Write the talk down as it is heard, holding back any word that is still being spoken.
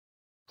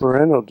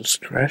Parental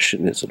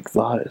discretion is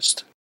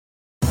advised.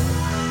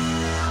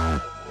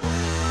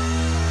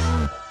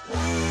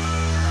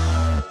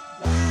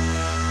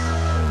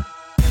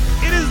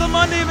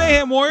 Monday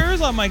Mayhem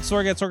Warriors. I'm Mike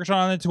Sorg at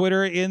Sorgatron on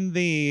Twitter in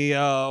the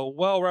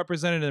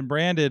well-represented and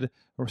branded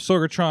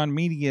Sorgatron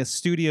Media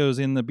Studios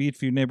in the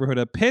Beechview neighborhood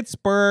of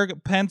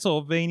Pittsburgh,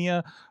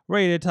 Pennsylvania,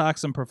 ready to talk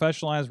some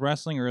professionalized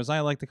wrestling, or as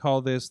I like to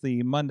call this,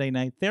 the Monday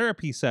night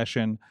therapy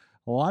session.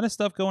 A lot of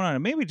stuff going on,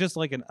 and maybe just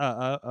like an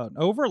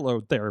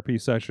overload therapy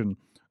session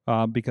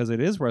because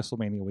it is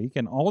WrestleMania week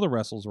and all the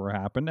wrestles were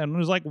happened, and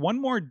there's like one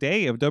more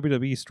day of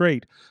WWE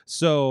straight.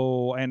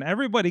 So, and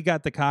everybody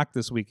got the cock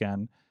this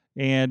weekend.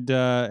 And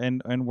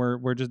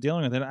we're just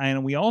dealing with it,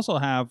 and we also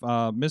have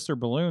Mr.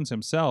 Balloons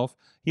himself.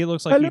 He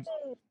looks like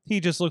he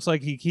just looks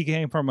like he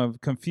came from a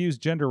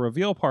confused gender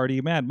reveal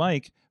party. Mad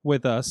Mike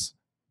with us.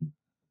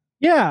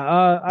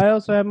 Yeah, I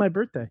also have my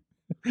birthday.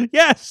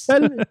 Yes,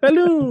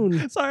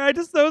 balloon. Sorry, I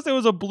just noticed there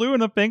was a blue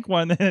and a pink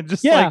one, and it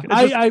just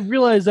I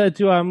realized that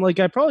too. I'm like,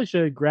 I probably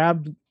should have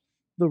grabbed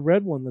the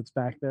red one that's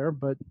back there,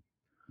 but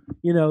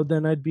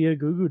then I'd be a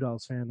Goo Goo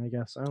Dolls fan, I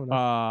guess. I don't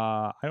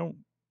know.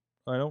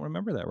 I don't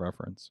remember that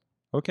reference.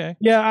 Okay.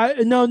 Yeah,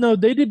 no,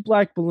 they did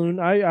black balloon.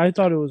 I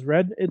thought it was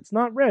red. It's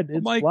not red.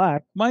 It's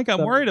black. Mike,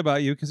 I'm worried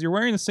about you because you're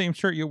wearing the same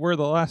shirt you wore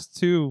the last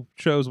two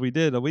shows we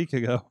did a week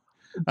ago.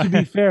 To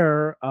be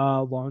fair,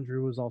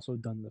 laundry was also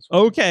done this week.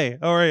 Okay,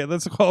 all right,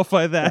 let's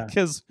qualify that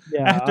because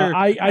after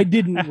I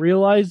didn't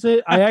realize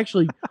it. I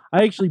actually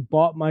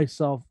bought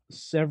myself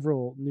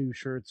several new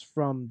shirts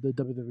from the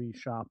WWE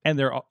shop, and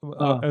they're all,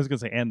 I was gonna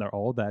say, and they're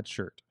all that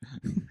shirt.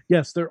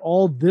 Yes, they're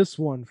all this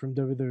one from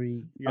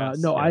WWE. Yes,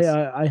 no,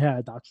 yes. I had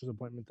a doctor's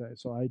appointment today,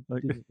 so I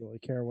didn't really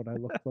care what I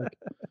looked like.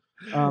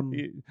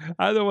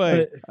 Either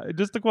way,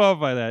 just to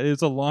qualify that,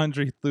 it's a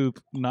laundry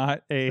loop,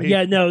 not a.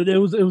 Yeah, no, it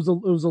was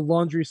a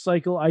laundry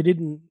cycle. I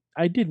didn't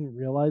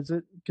realize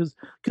it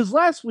because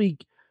last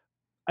week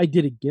I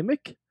did a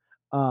gimmick.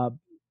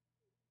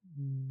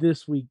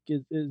 This week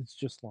it's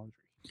just laundry.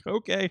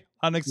 Okay,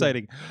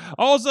 unexciting. Yeah.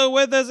 Also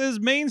with us is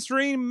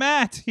Mainstream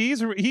Matt.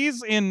 He's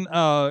in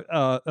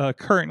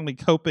currently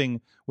coping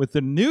with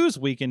the news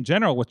week in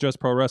general with just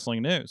pro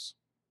wrestling news.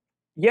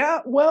 Yeah,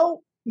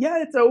 well,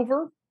 yeah, it's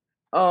over.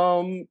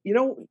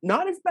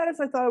 Not as bad as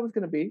I thought it was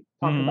going to be.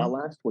 Talking about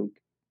last week.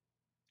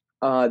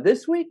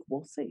 This week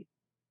we'll see.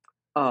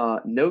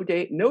 No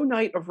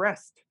night of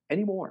rest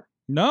anymore.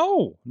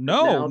 No.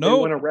 Now they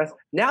want to rest.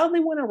 Now they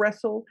want to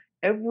wrestle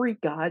every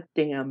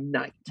goddamn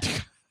night.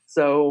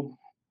 So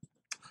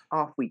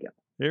off we go.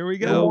 Here we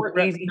go. No more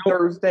lazy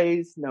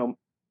Thursdays. No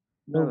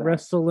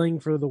wrestling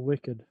for the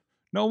wicked.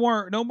 No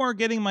more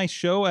getting my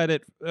show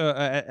at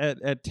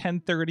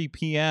 10:30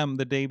 p.m.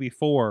 the day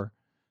before,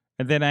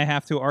 and then I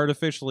have to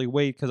artificially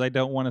wait because I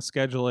don't want to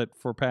schedule it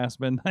for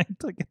past midnight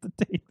to get the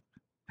date.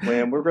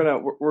 Man,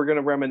 we're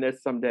gonna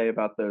reminisce someday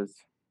about those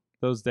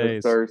days. Those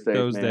Thursdays.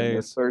 Those man. days.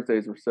 Those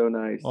Thursdays were so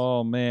nice.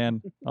 Oh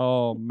man.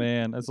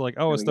 It's like,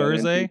 it's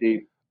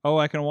Thursday. Oh,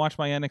 I can watch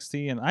my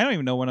NXT, and I don't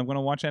even know when I'm going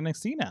to watch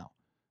NXT now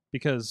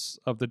because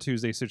of the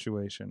Tuesday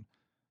situation.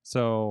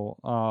 So,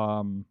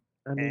 who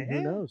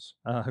knows?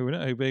 Who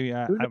knows, baby?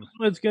 Who knows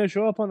when it's going to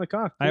show up on the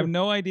cock? I have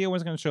no idea when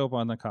it's going to show up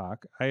on the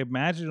cock. I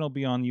imagine it'll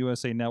be on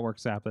USA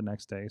Network's app the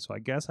next day, so I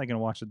guess I can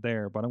watch it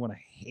there. But I'm going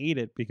to hate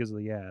it because of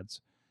the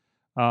ads.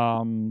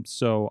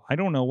 So I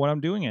don't know what I'm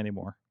doing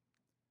anymore.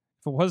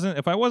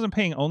 If I wasn't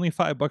paying only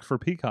 $5 for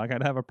Peacock,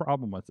 I'd have a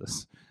problem with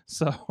this.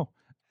 So,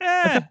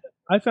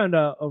 I found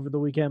out over the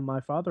weekend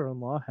my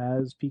father-in-law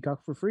has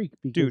Peacock for free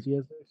because he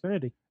has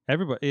Xfinity.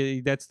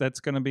 Everybody,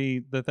 that's going to be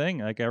the thing.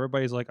 Like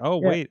everybody's like, oh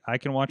wait, I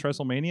can watch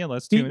WrestleMania.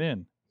 Let's tune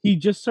in. He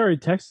just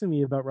started texting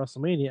me about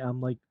WrestleMania.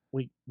 I'm like,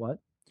 wait, what?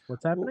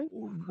 What's happening?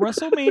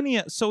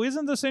 WrestleMania. So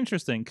isn't this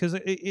interesting? Because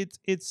it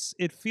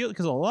feels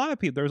because a lot of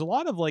people there's a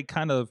lot of like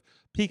kind of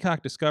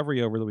Peacock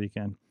discovery over the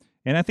weekend.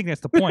 And I think that's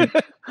the point.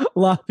 A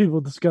lot of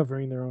people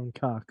discovering their own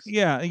cocks.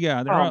 Yeah.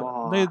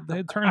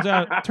 It turns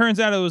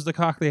out it was the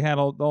cock they had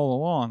all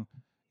along.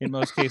 In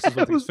most cases,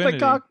 with it was Xfinity. The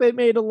cock they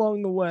made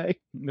along the way.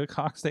 The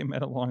cocks they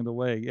met along the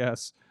way.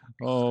 Yes.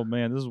 Oh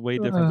man, this is way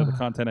different than the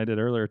content I did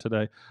earlier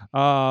today.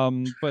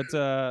 But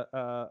no,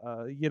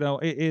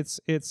 it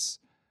is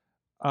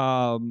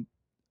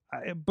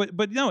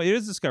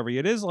discovery.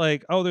 It is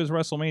like, oh, there's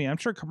WrestleMania. I'm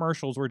sure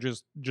commercials were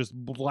just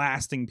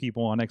blasting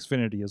people on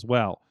Xfinity as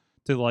well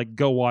to like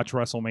go watch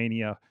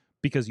WrestleMania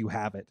because you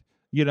have it.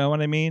 You know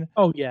what I mean?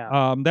 Oh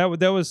yeah.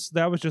 That was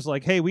just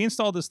like, hey, we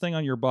installed this thing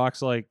on your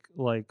box like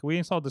we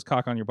installed this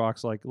cock on your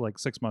box like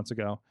 6 months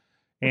ago,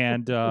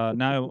 and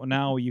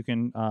now you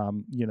can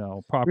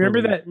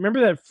properly.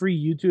 Remember that free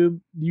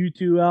YouTube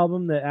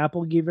album that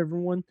Apple gave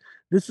everyone?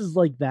 This is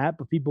like that,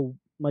 but people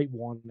might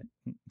want it.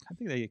 I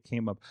think they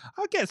came up.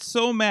 I get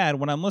so mad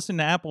when I'm listening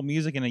to Apple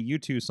Music and a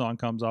YouTube song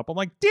comes up. I'm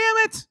like, damn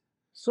it!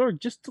 Sorry,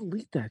 just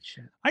delete that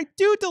shit. I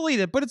do delete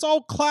it, but it's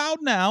all cloud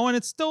now, and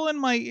it's still in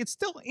my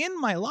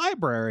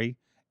library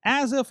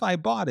as if I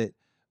bought it.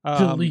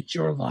 Delete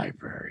your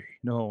library.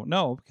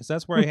 No, because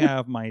that's where I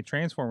have my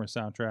Transformers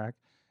soundtrack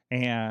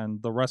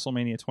and the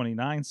WrestleMania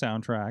 29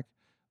 soundtrack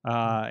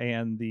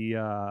and the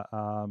I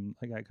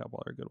got a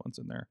couple other good ones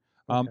in there.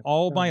 Okay.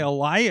 All my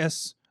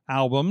Elias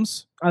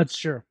albums. That's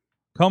true.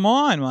 Come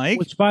on, Mike.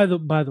 Which, by the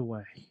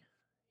way,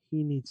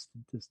 he needs to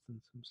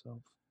distance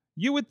himself.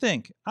 You would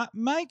think,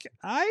 Mike.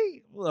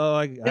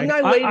 Didn't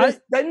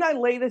I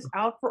lay this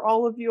out for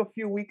all of you a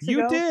few weeks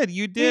ago?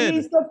 You He did.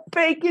 needs to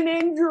fake an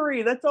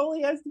injury. That's all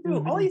he has to do.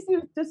 Mhm. All he has to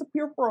do is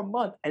disappear for a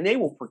month, and they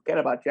will forget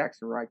about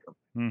Jackson Riker.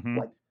 Mhm.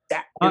 Like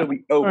that, it'll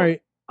be over. All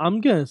right,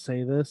 I'm gonna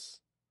say this.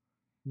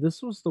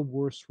 This was the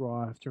worst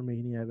Raw after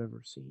Mania I've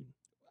ever seen.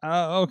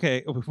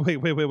 Okay.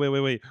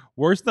 Wait.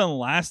 Worse than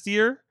last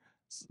year?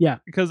 Yeah.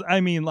 Because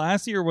I mean,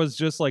 last year was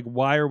just like,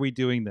 why are we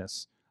doing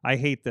this? I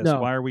hate this.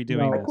 No, Why are we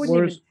doing no. I this? couldn't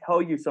Worst- even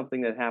tell you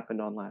something that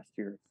happened on last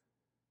year's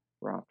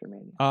Raw after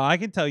Mania. I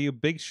can tell you,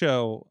 Big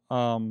Show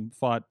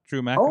fought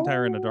Drew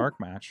McIntyre in a Oh. dark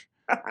match.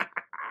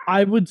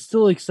 I would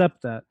still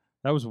accept that.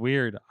 That was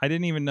weird. I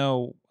didn't even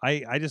know.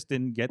 I just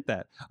didn't get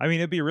that. I mean,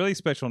 it'd be really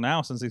special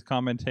now since he's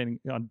commentating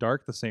on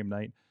Dark the same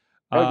night.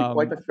 That would be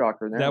quite the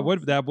shocker. Now. That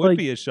would Like-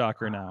 be a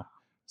shocker now.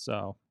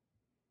 So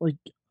Like,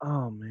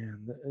 oh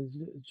man,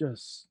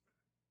 just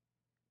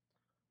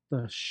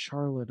the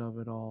Charlotte of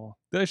it all.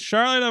 the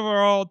Charlotte of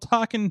all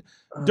talking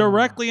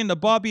directly into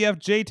Bobby F.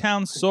 J.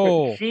 Town's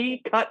soul.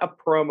 She cut a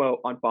promo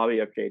on Bobby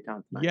F. J.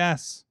 Town tonight.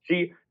 Yes.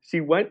 She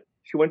went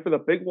for the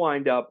big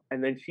wind up,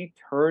 and then she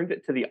turned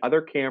to the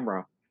other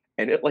camera,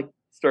 and it like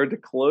started to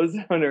close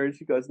on her. And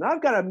she goes, "Now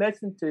I've got a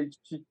message.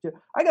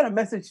 I got a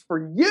message for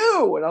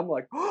you." And I'm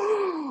like,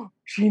 "Oh,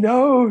 she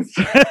knows."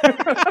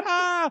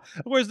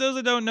 Of course, those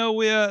that don't know,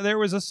 there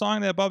was a song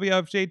that Bobby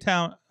F. J.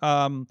 Town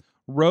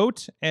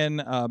wrote and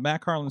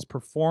Matt Carlin's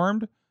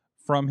performed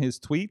from his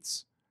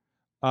tweets.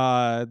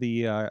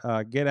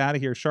 The Get Out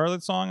of Here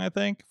Charlotte song, I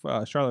think,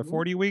 Charlotte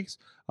 40 Weeks.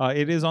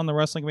 It is on the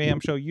Wrestling Mayhem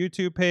Show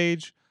YouTube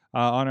page,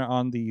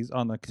 on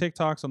the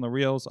TikToks, on the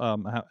Reels.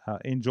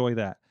 Enjoy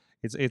that.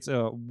 It's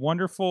a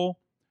wonderful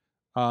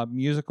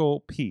musical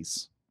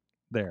piece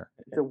there.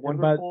 It's a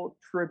wonderful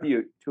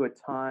tribute to a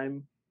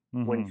time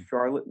when Mhm.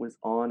 Charlotte was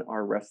on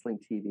our wrestling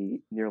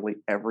TV nearly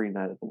every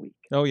night of the week.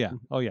 Oh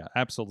yeah,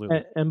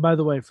 absolutely. And by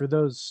the way, for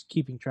those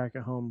keeping track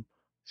at home,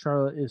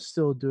 Charlotte is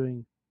still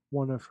doing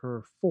one of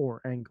her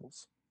 4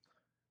 angles.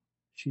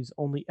 She's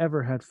only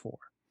ever had 4.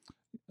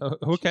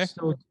 Okay.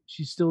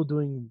 She's still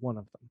doing one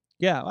of them.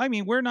 Yeah, I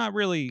mean, we're not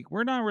really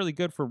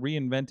good for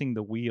reinventing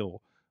the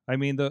wheel. I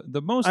mean,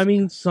 the most. I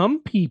mean, some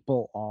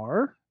people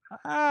are.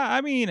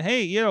 I mean,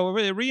 hey,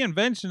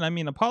 reinvention. I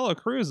mean, Apollo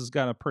Crews has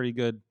got a pretty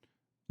good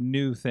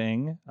new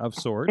thing of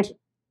sort.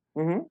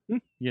 Mm-hmm.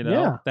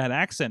 Yeah. That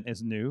accent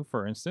is new,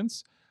 for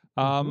instance.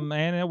 Mhm.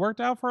 And it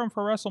worked out for him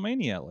for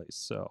WrestleMania at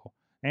least. So,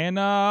 and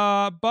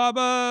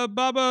Baba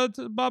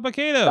Kato. Baba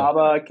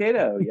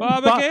Kato. Yeah.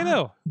 Baba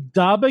Kato.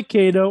 Daba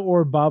Kato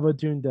or Baba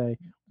Tunde.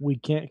 We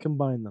can't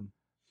combine them.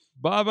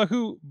 Baba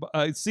who?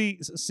 See.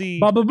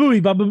 Baba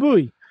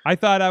Booey. I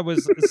thought I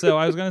was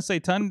going to say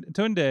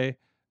Tunde,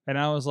 and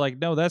I was like,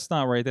 no, that's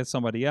not right. That's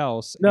somebody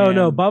else. No.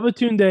 And Baba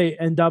Tunde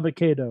and Daba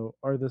Kato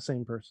are the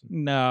same person.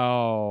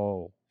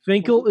 No.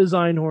 Finkel is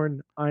Einhorn.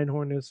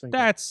 Einhorn is Finkel.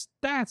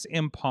 That's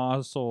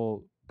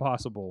impossible.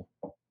 Possible.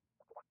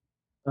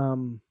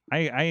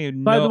 I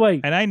know, By the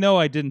way- and I know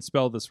I didn't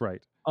spell this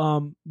right.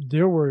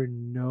 There were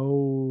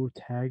no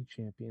tag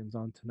champions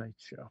on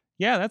tonight's show.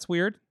 Yeah, that's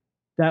weird.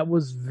 That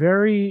was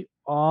very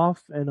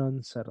off and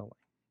unsettling.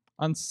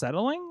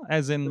 Unsettling,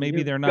 as in maybe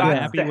You've they're not Got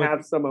happy to with.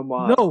 have some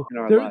homage No, in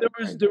our there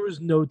lives. was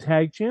no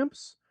tag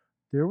champs.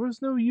 There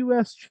was no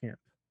U.S. champ.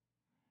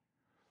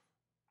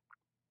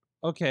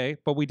 Okay,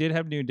 but we did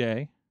have New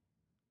Day,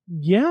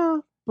 Yeah,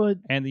 but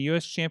and the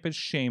U.S. champ is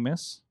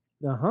Sheamus,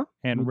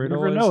 and you Riddle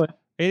never is. know it.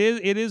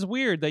 It is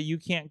weird that you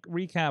can't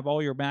recap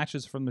all your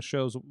matches from the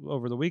shows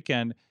over the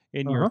weekend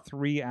in your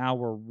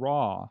 3-hour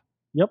Raw.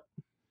 Yep.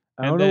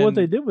 I And don't know what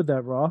then- they did with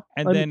that Raw.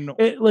 and I mean,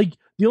 then- like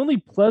the only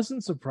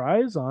pleasant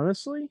surprise,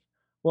 honestly.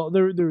 Well,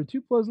 there were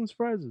 2 pleasant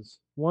surprises.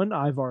 One,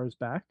 Ivar is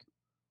back.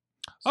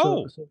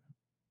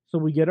 So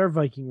we get our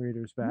Viking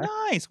Raiders back.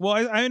 Nice.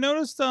 Well, I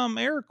noticed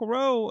Eric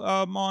Rowe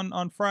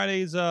on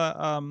Friday's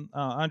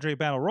Andre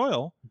Battle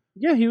Royal.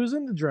 Yeah, he was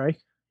in the Dre.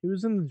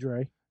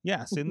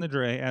 Yes, in the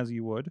Dre, as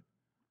you would.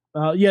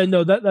 Yeah,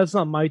 no, that's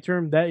not my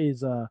term. That is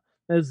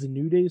the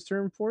New Day's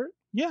term for it.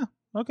 Yeah.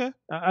 Okay.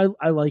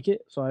 I like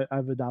it, so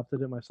I've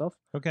adopted it myself.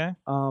 Okay.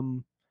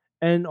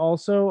 And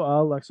also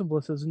Alexa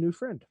Bliss has a new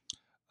friend.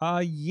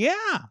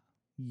 Yeah.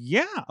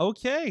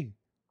 Okay.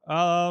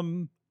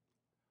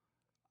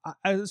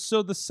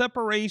 So the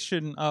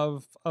separation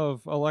of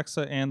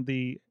Alexa and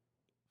the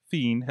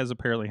Fiend has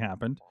apparently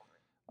happened.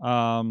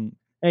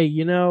 Hey,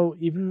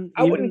 even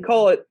I wouldn't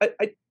call it.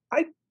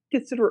 I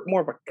consider it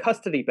more of a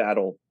custody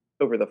battle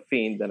over the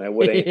Fiend than I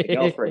would anything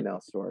else right now,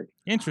 Sorg.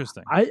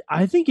 Interesting.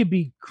 I think it'd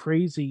be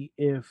crazy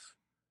if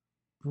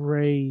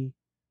Bray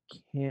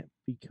can't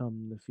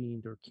become the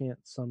Fiend or can't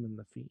summon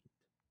the Fiend.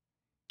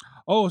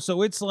 Oh,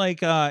 so it's like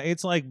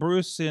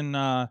Bruce in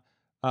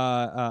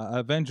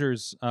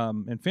Avengers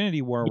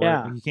Infinity War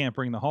Yeah. where he can't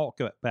bring the Hulk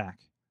back.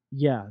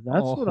 Yeah,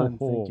 that's what I'm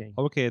thinking.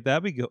 Okay,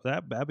 that'd be good.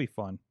 That'd be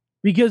fun.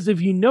 Because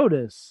if you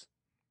notice,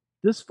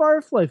 this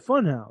Firefly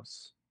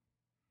Funhouse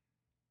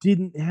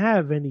didn't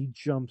have any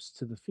jumps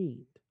to the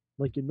Fiend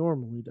like it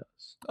normally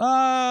does.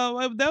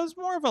 That was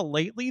more of a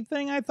lately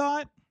thing, I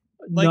thought.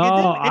 Like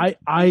no,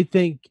 I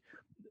think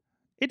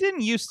it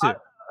didn't used to,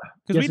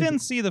 because we didn't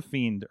see the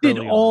Fiend. It did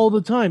early all on.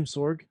 the time,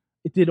 Sorg.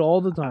 It did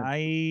all the time.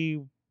 I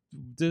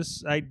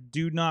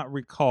do not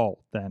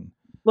recall then.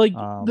 Like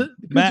because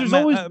there's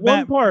always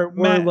one part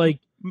where like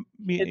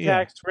he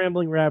attacks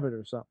Rambling Rabbit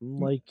or something.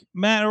 Like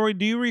Matt, or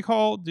do you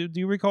recall? Do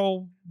you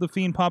recall the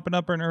Fiend popping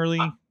up in early?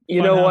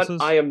 You know what?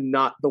 I am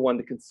not the one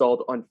to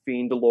consult on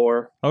Fiend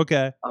lore.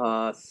 Okay.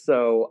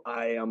 So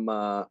I am.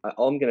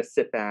 I'm gonna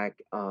sit back.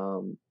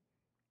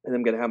 And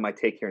I'm gonna have my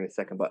take here in a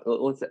second. But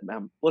let's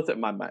let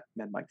my Mike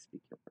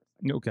speak here for a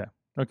second.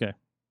 Okay.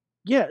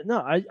 Yeah.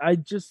 No.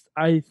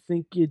 I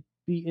think it'd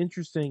be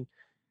interesting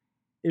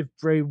if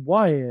Bray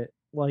Wyatt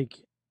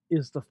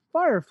is the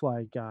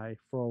Firefly guy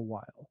for a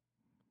while,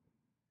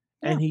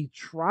 and he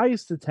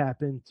tries to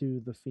tap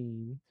into the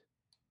Fiend.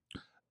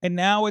 And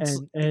now it's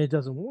and it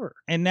doesn't work.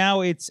 And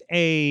now it's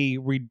a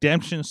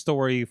redemption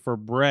story for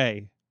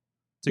Bray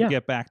to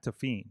get back to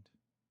Fiend.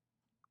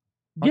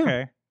 Yeah.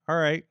 Okay. All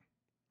right.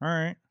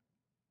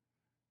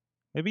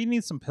 Maybe you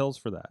need some pills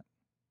for that.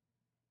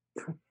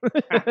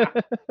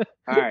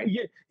 All right.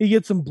 He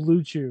gets some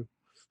Blue Chew.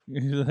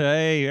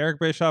 Hey, Eric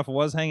Bischoff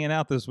was hanging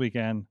out this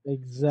weekend.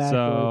 Exactly.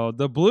 So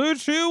the Blue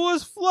Chew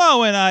was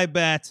flowing, I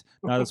bet.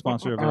 Not a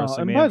sponsor of the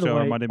Wrestling Mayhem Show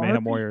or Monday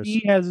Mayhem Warriors.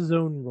 He has his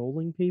own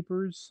rolling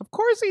papers. Of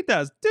course he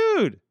does.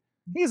 Dude,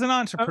 he's an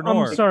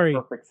entrepreneur.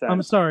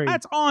 I'm sorry.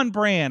 That's on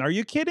brand. Are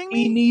you kidding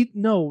me?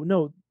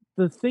 No.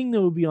 The thing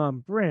that would be on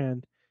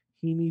brand,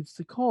 he needs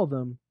to call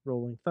them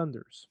Rolling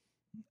Thunders.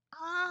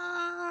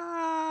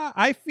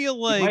 I feel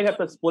like you might have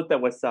to split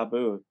that with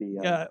Sabu.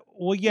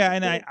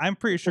 And I'm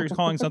pretty sure he's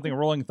calling something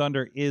Rolling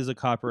Thunder is a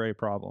copyright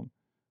problem,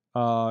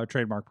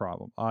 trademark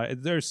problem.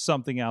 There's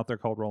something out there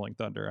called Rolling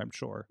Thunder, I'm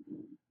sure.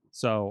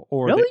 So,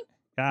 or really?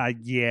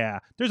 Yeah.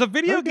 There's a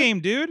video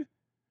game, dude.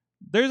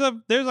 There's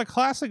a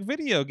classic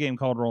video game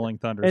called Rolling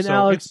Thunder. And so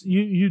Alex,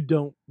 you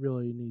don't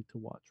really need to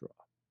watch Raw.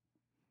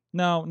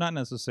 No, not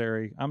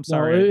necessary. I'm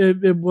sorry. No,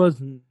 it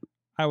wasn't.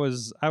 I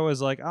was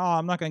like, oh,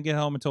 I'm not gonna get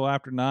home until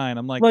after 9.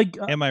 I'm like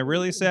am I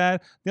really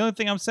sad? The only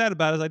thing I'm sad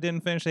about is I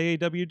didn't finish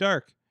AEW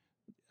Dark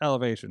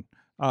Elevation.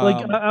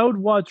 I would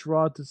watch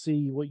Raw to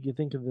see what you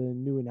think of the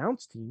new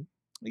announced team.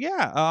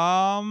 Yeah.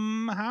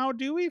 How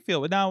do we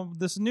feel now?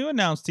 This new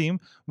announced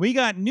team, we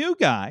got new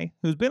guy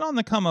who's been on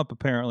the come up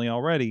apparently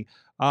already.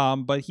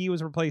 But he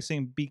was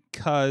replacing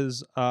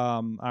because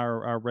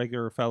our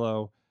regular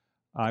fellow,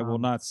 I will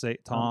not say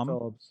Tom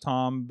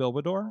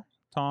Bilbador.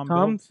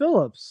 Tom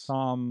Phillips.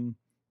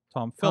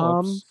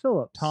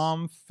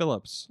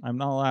 I'm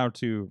not allowed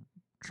to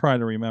try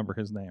to remember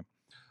his name.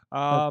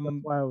 That's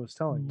why I was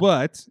telling you.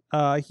 But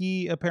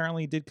he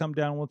apparently did come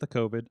down with the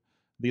COVID,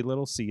 the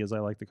little C as I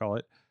like to call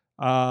it.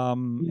 This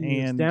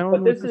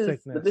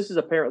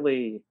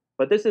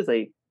is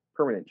a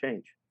permanent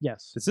change.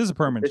 Yes. This is a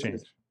permanent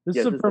change. This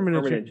is a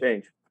permanent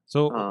change.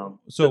 So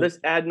this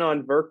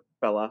Adnan Virk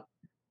fella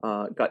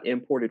got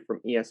imported from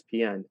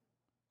ESPN.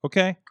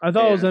 Okay. I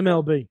thought it was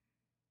MLB.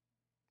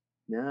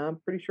 No, I'm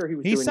pretty sure he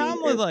was. He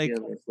sounded like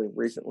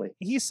recently.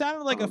 He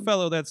sounded like a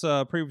fellow that's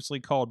previously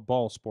called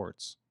Ball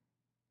Sports.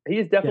 He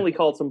has definitely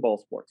called some Ball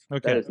Sports.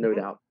 Okay, that is no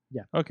doubt.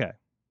 Yeah. Okay.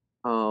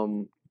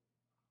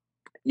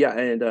 Yeah,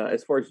 and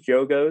as far as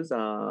Joe goes,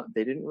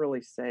 they didn't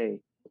really say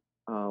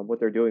what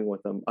they're doing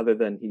with him, other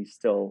than he's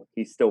still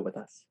with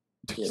us.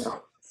 You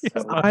know,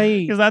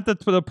 because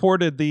that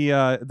reported the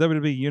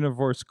WWE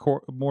Universe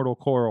Mortal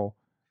Coil.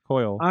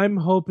 I'm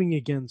hoping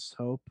against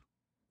hope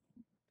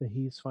that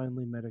he's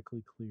finally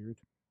medically cleared.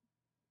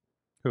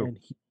 Who? And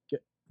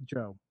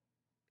Joe.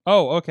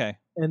 Oh, okay.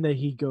 And that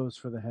he goes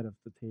for the head of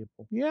the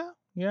table. Yeah.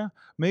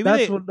 Maybe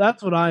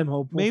that's what I'm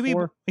hoping. Maybe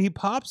for. He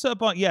pops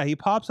up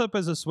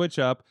as a switch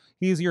up.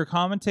 He's your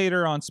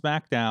commentator on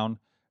SmackDown,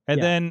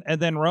 and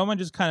then Roman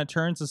just kind of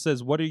turns and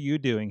says, "What are you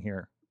doing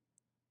here?"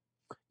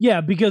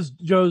 Yeah, because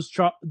Joe.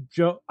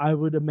 I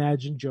would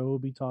imagine Joe will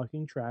be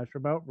talking trash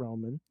about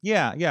Roman.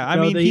 Yeah. I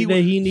mean, he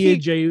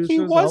needed Jey Uso's He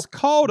was help.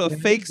 called a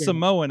fake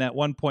Samoan at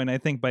one point, I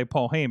think, by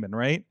Paul Heyman,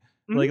 right?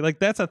 Mm-hmm. Like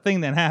that's a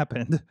thing that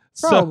happened.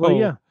 Probably,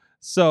 yeah.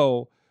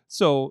 So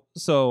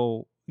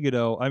you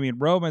know, I mean,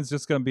 Roman's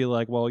just gonna be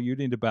like, well, you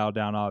need to bow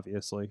down,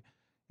 obviously,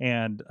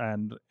 and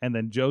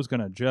then Joe's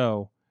gonna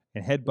Joe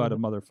and headbutt a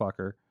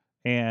motherfucker,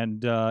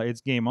 and it's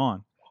game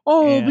on.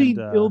 Oh,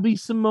 it'll be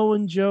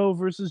Samoan Joe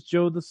versus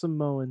Joe the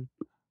Samoan.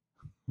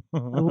 I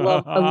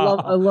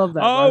love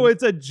that. Oh,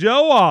 it's a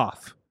Joe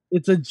off.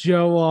 It's a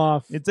Joe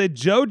off. It's a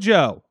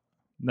JoJo.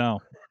 No,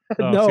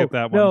 no, skip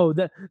that one. No,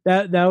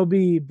 that would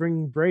be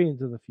bringing Bray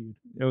into the feud.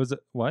 It was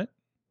what?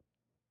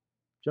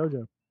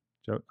 JoJo.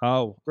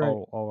 All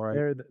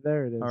right.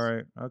 There it is. All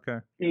right. Okay.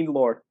 Fiend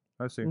lore.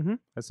 I see. Mm-hmm.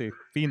 I see.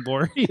 Fiend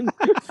lore. Fiend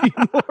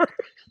lore.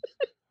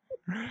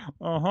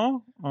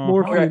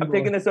 Okay, I'm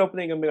taking this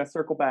opening. I'm going to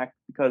circle back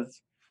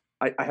because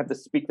I have to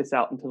speak this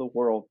out into the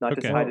world, not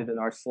just hide it in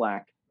our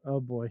Slack. Oh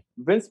boy.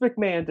 Vince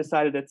McMahon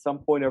decided at some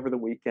point over the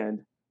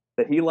weekend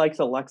that he likes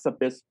Alexa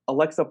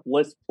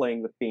Bliss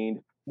playing the Fiend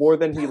more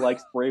than he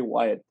likes Bray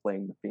Wyatt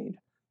playing the Fiend.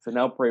 So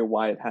now Bray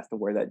Wyatt has to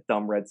wear that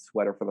dumb red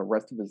sweater for the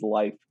rest of his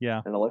life.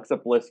 Yeah. And Alexa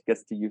Bliss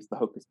gets to use the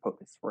Hocus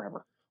Pocus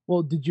forever.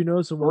 Well, did you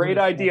notice it wasn't Great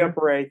a idea, sweater?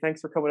 Bray.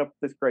 Thanks for coming up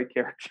with this great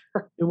character.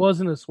 It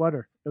wasn't a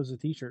sweater. It was a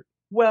t-shirt.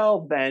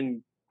 Well,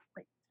 then,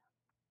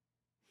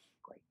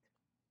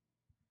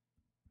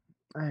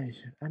 great.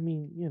 I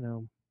mean, you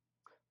know.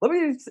 Let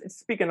me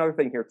speak another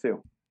thing here,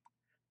 too.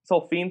 This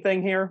whole Fiend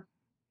thing here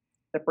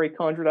that Bray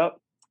conjured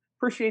up.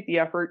 Appreciate the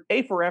effort.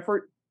 A for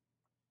effort.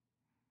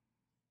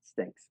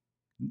 Stinks.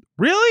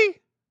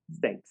 Really?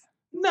 Stinks.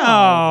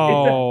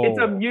 No. It's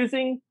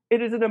amusing.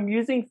 It is an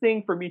amusing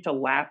thing for me to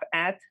laugh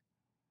at,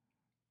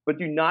 but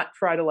do not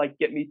try to like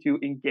get me to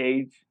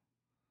engage,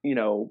 you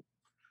know,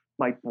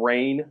 my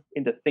brain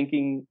into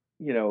thinking,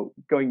 you know,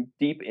 going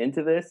deep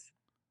into this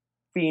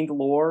Fiend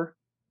lore.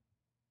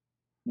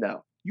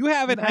 No. You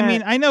haven't. Matt. I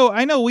mean, I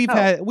know. We've No.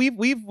 had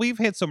we've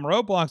hit some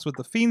roadblocks with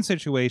the Fiend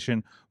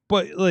situation,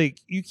 but like,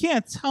 you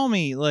can't tell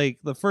me like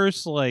the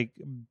first like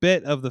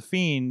bit of the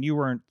Fiend you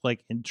weren't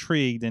like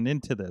intrigued and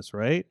into this,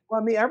 right?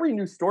 Well, I mean, every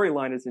new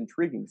storyline is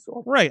intriguing.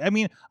 So, Right. I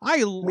mean,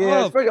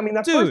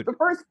 that dude. the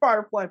first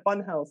Firefly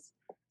Funhouse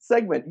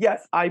segment.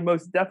 Yes, I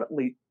most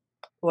definitely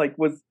like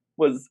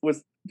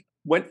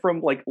went from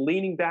like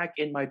leaning back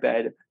in my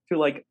bed to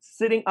like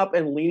sitting up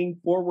and leaning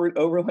forward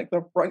over like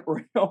the front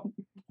rail,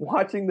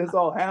 watching this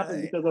all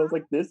happen because I was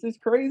like, "This is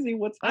crazy!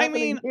 What's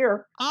happening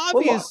here?"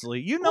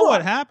 Obviously, you know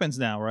what happens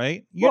now,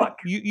 right?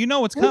 You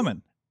know what's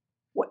coming.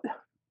 What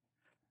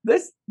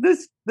this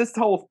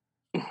whole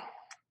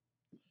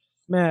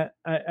Matt,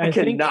 I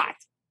think cannot.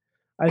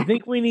 I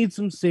think we need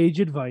some sage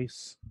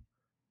advice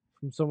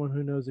from someone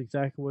who knows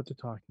exactly what they're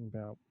talking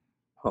about.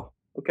 Oh,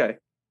 okay.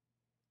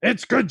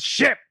 It's good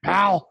shit,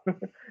 pal.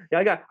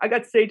 Yeah, I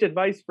got sage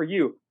advice for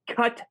you.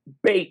 Cut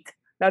bait.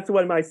 That's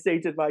what my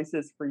sage advice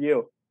is for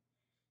you.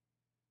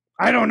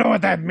 I don't know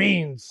what that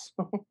means.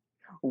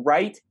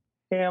 Write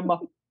him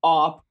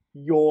off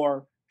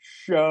your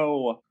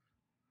show.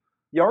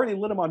 You already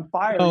lit him on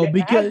fire. Oh,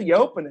 because the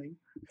opening.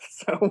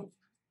 So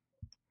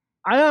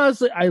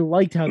I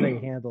liked how they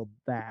handled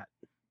that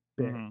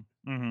bit.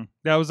 Mm-hmm.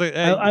 That was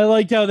I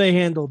liked how they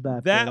handled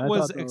that. That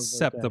was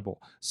acceptable.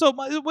 Okay. So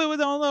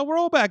we're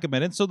all back a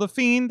minute. So the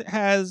Fiend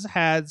has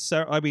had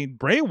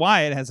Bray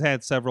Wyatt has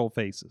had several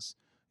faces.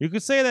 You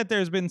could say that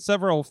there's been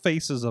several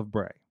faces of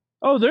Bray.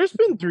 Oh, there's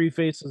been 3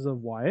 faces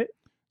of Wyatt.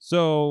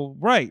 So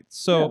right.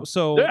 So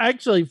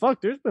actually,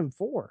 there's been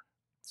 4.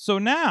 So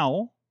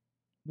now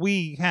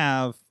we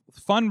have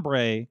Fun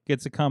Bray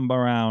gets to come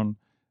around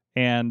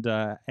and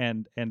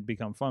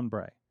become Fun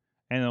Bray.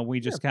 And then we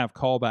just have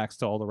callbacks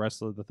to all the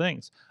rest of the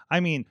things. I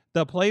mean,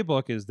 the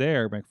playbook is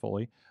there,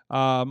 McFoley.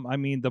 I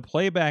mean, the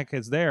playback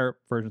is there,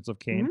 versions of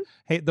Kane. Mm-hmm.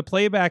 Hey, the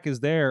playback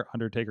is there,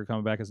 Undertaker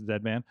coming back as a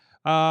dead man.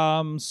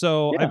 I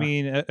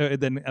mean,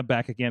 then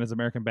back again as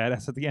American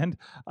Badass at the end.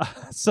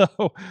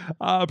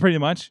 Pretty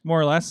much,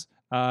 more or less.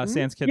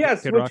 Sans Kid,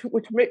 yes, Kid Rock.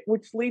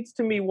 which leads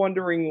to me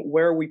wondering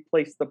where we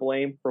place the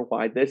blame for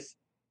why this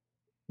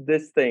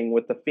thing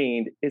with the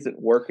Fiend isn't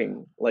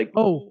working. Like,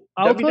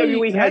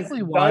 WWE has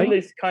done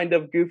this kind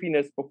of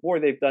goofiness before.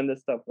 They've done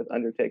this stuff with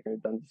Undertaker,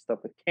 they've done this stuff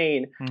with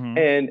Kane,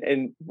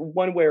 and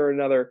one way or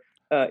another,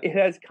 it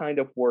has kind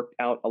of worked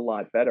out a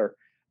lot better.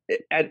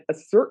 At a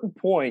certain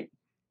point,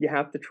 you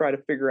have to try to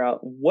figure out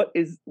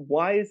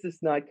why is this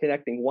not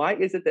connecting? Why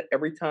is it that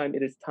every time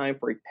it is time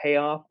for a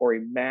payoff or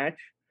a match,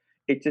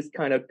 it just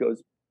kind of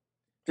goes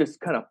to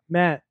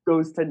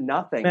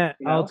nothing? Matt,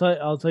 you know?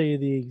 I'll tell you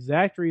the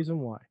exact reason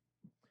why.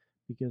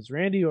 Because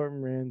Randy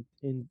Orton ran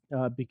in,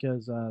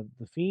 because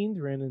the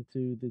Fiend ran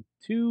into the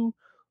 2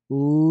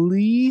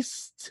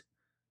 least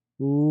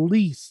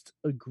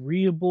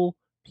agreeable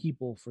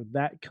people for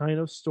that kind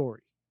of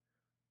story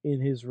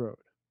in his road.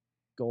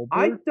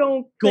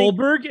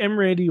 Goldberg and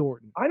Randy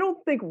Orton. I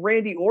don't think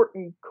Randy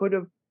Orton could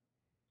have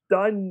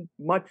done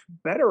much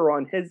better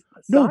on his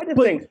side of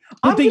things.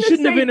 But they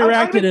shouldn't have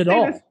interacted at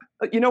all.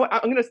 You know what?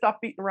 I'm going to stop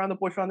beating around the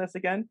bush on this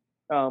again.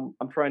 I'm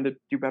trying to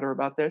do better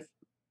about this.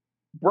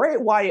 Bray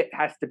Wyatt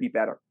has to be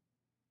better.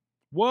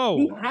 Whoa.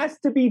 He has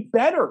to be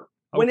better.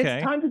 When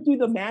it's time to do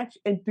the match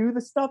and do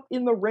the stuff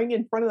in the ring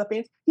in front of the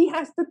fans, he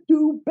has to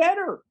do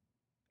better.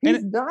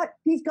 He's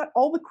got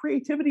all the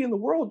creativity in the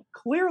world,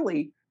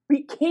 clearly, but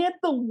he can't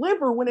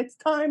deliver when it's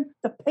time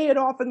to pay it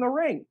off in the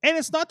ring. And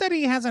it's not that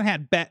he hasn't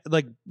had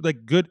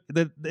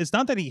it's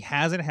not that he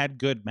hasn't had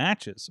good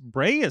matches.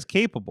 Bray is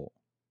capable,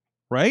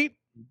 right?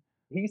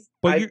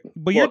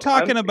 You're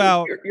talking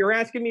about you're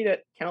asking me to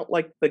count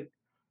like the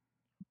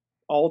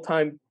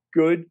all-time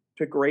good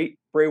to great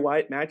Bray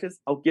Wyatt matches.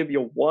 I'll give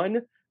you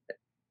 1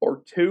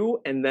 or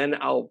 2, and then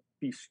I'll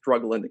be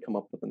struggling to come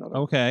up with another.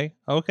 Okay,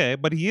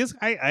 but he is.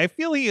 I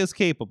feel he is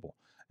capable,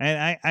 and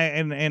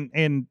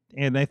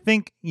I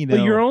think, you know.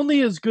 But you're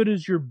only as good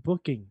as your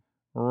booking.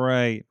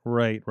 Right.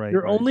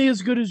 You're only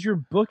as good as your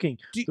booking.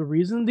 The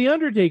reason the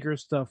Undertaker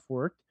stuff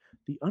worked,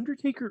 the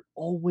Undertaker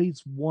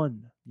always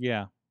won.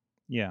 Yeah.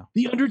 Yeah.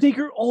 The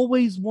Undertaker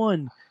always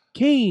won.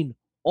 Kane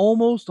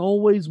almost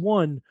always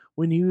won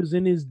when he was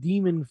in his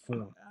demon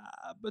form.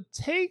 But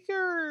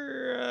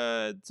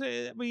Taker,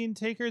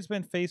 Taker's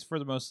been face for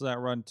the most of that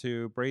run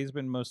too. Bray's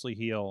been mostly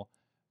heel.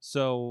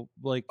 So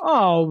like,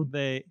 Oh,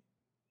 they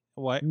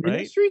what right?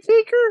 Ministry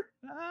Taker?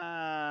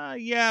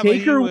 Yeah,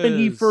 Taker but when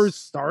he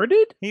first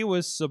started? he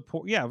was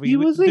support. Yeah, He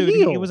was a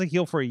He heel. was a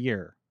heel for a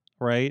year,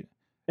 right?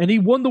 And he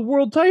won the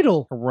world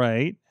title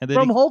Right, and then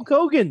from Hulk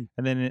Hogan.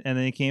 and then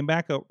he came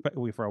back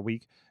for a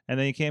week, and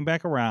then he came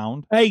back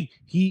around. Hey,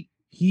 he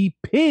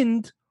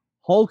pinned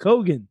Hulk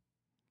Hogan.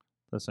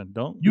 Listen,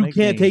 don't You make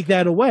can't me, take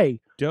that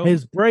away. don't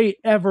Has Bray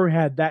ever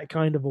had that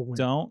kind of a win?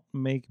 don't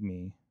make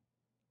me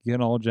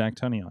get all Jack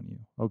Tunney on you,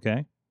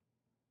 okay?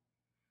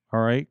 All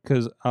right,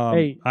 because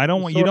Hey, I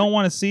don't want you don't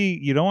want to see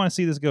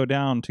this go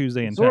down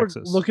Tuesday in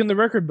Texas. Look in the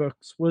record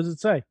books. What does it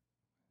say?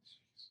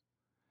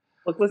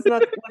 Look, let's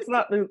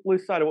not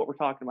lose sight of what we're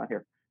talking about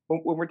here.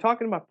 When we're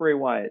talking about Bray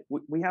Wyatt,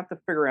 we have to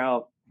figure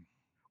out.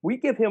 We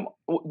give him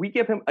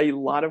a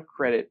lot of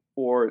credit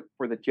for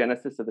the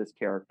genesis of this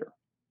character,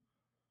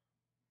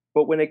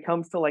 but when it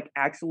comes to like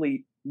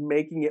actually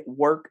making it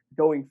work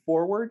going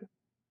forward,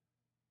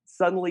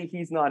 suddenly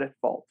he's not at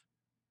fault.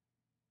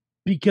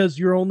 Because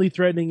you're only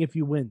threatening if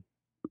you win.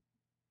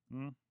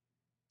 Mm.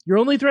 You're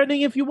only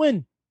threatening if you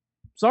win.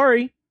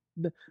 Sorry.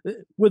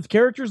 With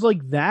characters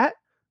like that,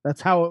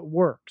 that's how it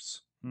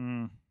works.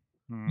 You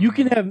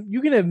can have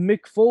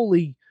Mick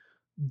Foley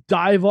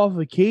dive off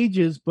of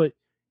cages, but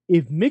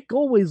if Mick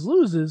always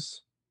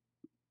loses,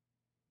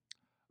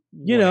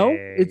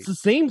 it's the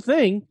same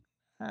thing.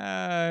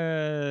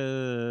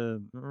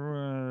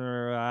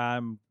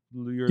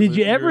 Did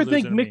you ever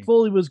think Mick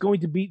Foley was going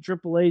to beat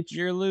Triple H?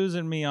 You're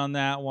losing me on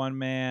that one,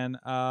 man.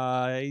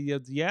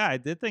 Yeah, I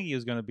did think he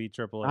was going to beat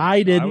Triple H.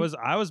 I didn't.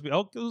 I was.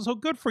 Oh, so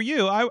good for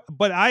you. I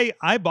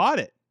bought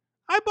it.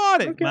 I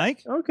bought it, Okay.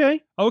 Mike.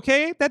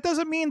 Okay. That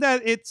doesn't mean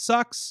that it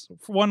sucks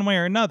one way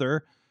or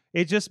another.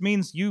 It just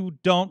means you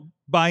don't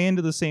buy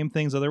into the same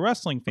things other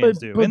wrestling fans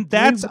do, and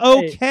that's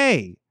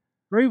okay.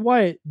 Bray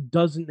Wyatt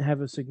doesn't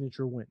have a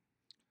signature win.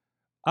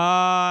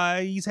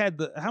 He's had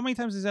how many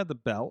times has he had the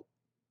belt?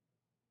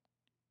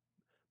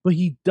 But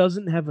he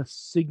doesn't have a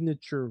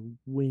signature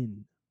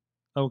win.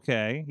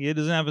 Okay, he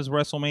doesn't have his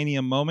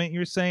WrestleMania moment.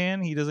 You're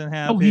saying he doesn't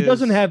have? He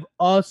doesn't have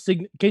a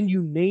Can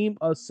you name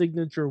a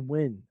signature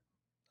win?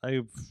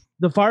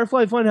 The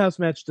Firefly Funhouse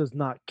match does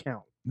not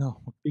count.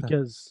 No,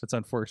 because that's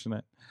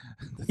unfortunate.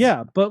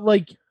 Yeah, but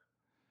like,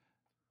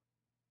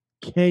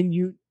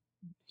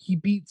 he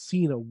beat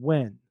Cena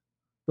when?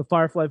 The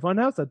Firefly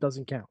Funhouse? That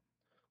doesn't count.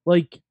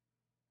 Like,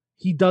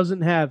 he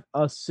doesn't have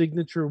a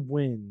signature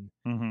win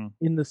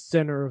in the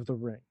center of the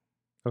ring.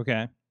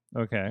 Okay.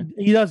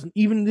 He doesn't.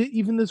 Even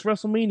this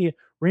WrestleMania,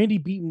 Randy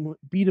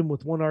beat him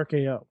with one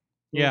RKO.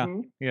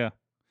 Yeah.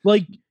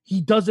 Like,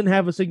 he doesn't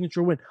have a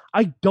signature win.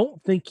 I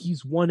don't think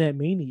he's won at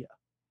Mania.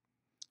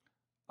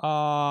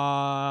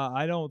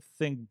 I don't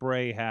think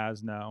Bray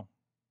has, no.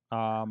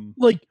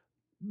 Like,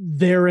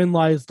 therein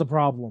lies the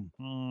problem.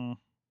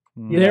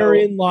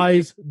 Therein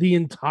lies the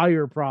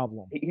entire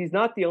problem. He's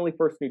not the only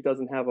person who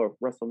doesn't have a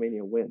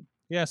WrestleMania win.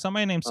 Yeah,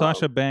 somebody named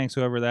Sasha Banks,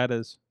 whoever that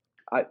is.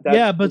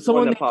 But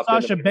someone named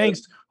Sasha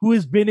Banks, who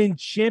has been in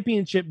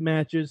championship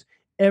matches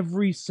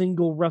every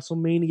single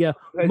WrestleMania,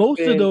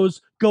 most of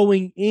those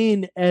going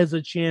in as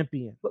a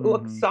champion.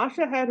 Look,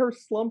 Sasha had her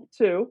slump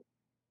too.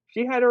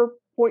 She had her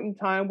point in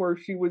time where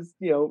she was,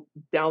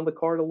 down the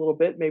card a little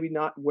bit, maybe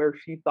not where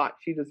she thought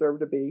she deserved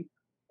to be,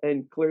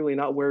 and clearly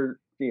not where,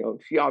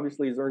 she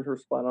obviously has earned her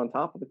spot on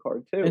top of the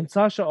card too. And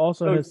Sasha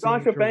also has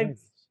Sasha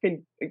Banks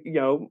can,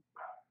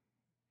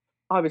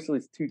 obviously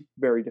it's two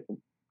very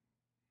different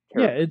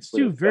characters. Yeah, it's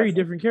two very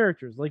different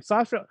characters. Like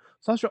Sasha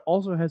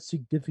also has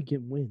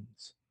significant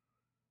wins.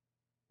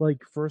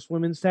 Like first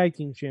women's tag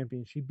team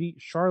champion. She beat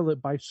Charlotte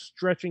by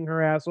stretching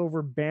her ass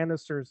over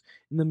banisters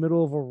in the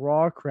middle of a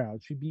Raw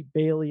crowd. She beat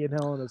Bayley in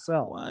Hell in a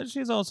Cell. Well,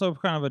 she's also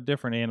kind of a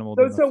different animal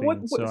than the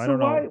Fiend, so I don't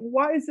know.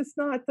 Why is this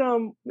not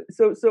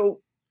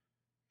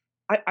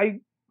I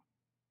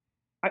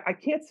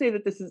can't say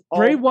that this is all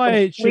Bray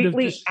Wyatt should have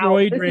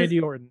destroyed Randy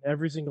Orton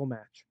every single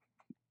match.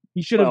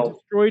 He should have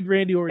destroyed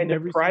Randy Orton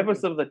every single match. Deprive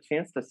us of the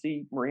chance to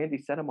see Randy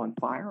set him on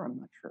fire? I'm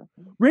not sure.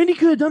 Randy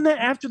could have done that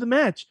after the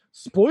match.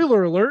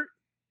 Spoiler alert.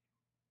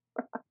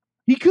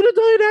 He could have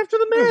done it after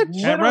the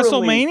match. At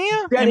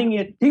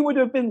WrestleMania? He would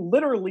have been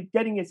literally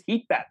getting his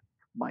heat back,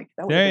 Mike.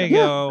 There you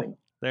go.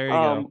 There you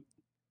go.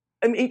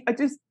 I mean, I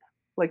just,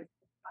 like,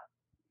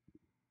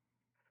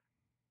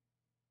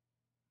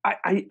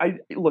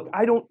 look,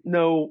 I don't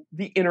know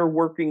the inner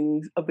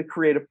workings of the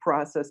creative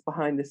process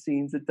behind the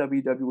scenes at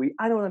WWE.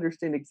 I don't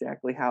understand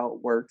exactly how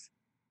it works,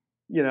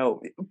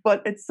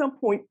 but at some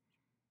point,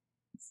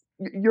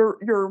 you're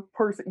a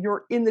person,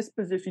 you're in this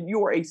position,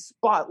 you are a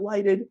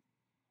spotlighted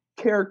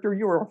character,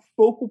 you're a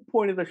focal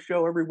point of the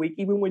show every week,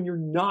 even when you're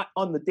not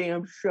on the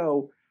damn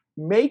show.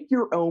 Make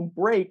your own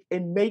break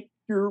and make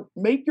your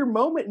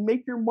moment and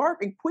make your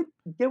mark, and quit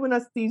giving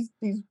us these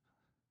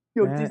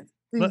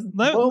these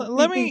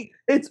let me.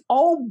 It's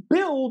all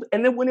build,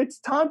 and then when it's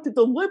time to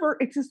deliver,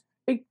 it just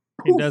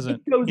it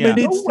doesn't. It goes Yeah. When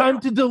it's time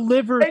to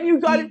deliver, and you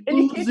got it, and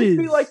you can't just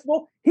be like, loses.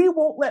 well, he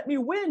won't let me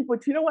win.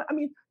 But you know what? I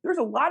mean, there's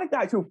a lot of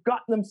guys who've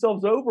gotten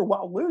themselves over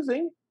while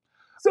losing.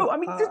 So I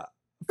mean, just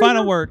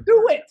final word.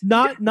 Do it.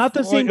 Not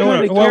the same Wait,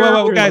 kind of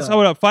character. wait, guys, though.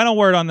 hold up. Final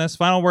word on this,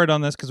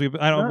 because we're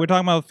talking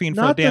about Fiend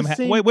for a not damn. the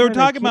same Wait, we were kind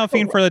of talking about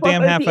Fiend for the But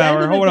damn at half the end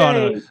hour. of the Hold on.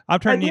 day- I'm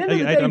At turning the end of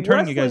the day, I'm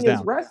turning you guys wrestling down.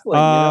 is wrestling,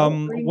 you know? I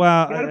mean,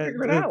 Well, you gotta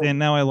figure it out. and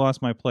now I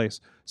lost my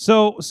place.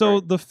 So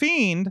Right. the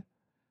Fiend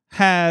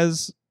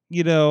has,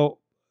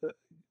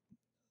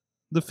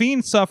 the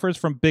Fiend suffers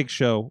from Big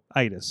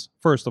Show-itis.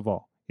 First of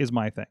all, is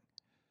my thing.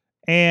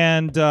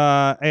 And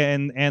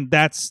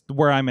that's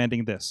where I'm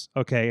ending this.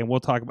 Okay, and we'll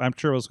talk. I'm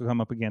sure this will come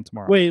up again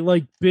tomorrow. Wait,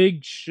 like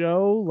big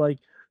show, like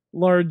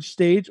large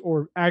stage,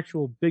 or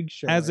actual big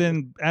show? As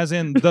in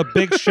the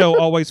Big Show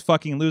always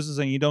fucking loses,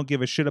 and you don't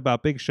give a shit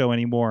about Big Show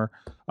anymore.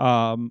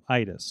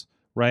 Itis,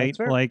 right? That's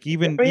fair. Like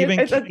even I mean,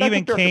 that's a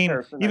even fair Kane,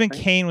 comparison, I even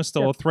think. Kane was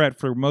still Yeah. a threat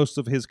for most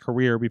of his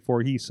career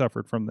before he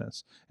suffered from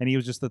this, and he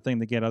was just the thing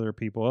to get other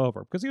people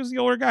over because he was the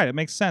older guy. It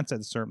makes sense at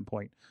a certain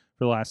point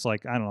for the last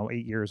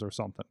 8 years or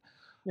something.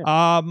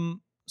 Yeah.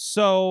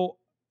 So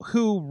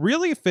who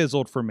really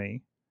fizzled for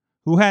me,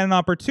 who had an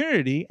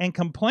opportunity and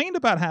complained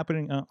about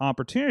having an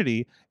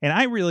opportunity,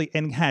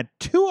 and had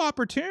 2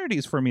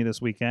 opportunities for me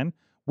this weekend,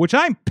 which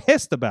I'm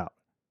pissed about,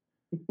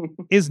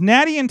 is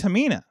Natty and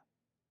Tamina.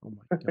 Oh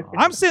my god!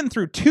 I'm sitting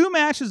through 2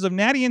 matches of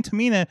Natty and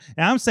Tamina,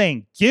 and I'm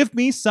saying, give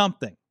me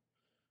something.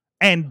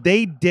 And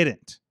they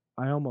didn't.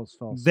 I almost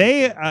fell.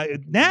 asleep.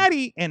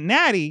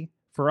 Natty,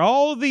 for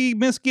all the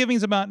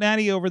misgivings about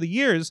Natty over the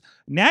years,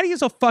 Natty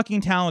is a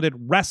fucking talented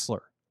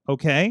wrestler.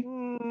 Okay?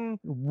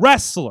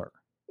 Wrestler.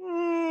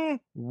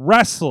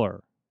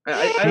 Wrestler.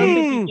 I don't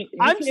think you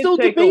I'm can't still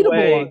take debatable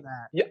away, on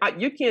that.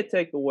 You can't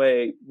take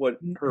away what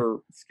her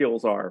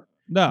skills are.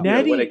 No.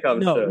 Natty, when it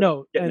comes to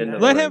no, getting and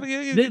into Let the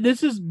him. ring.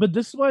 this is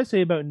what I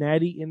say about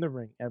Natty in the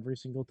ring every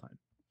single time.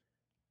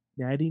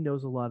 Natty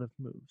knows a lot of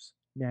moves.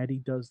 Natty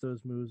does those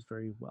moves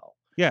very well.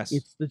 Yes.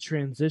 It's the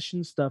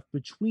transition stuff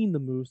between the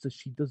moves that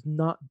she does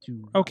not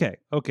do. well.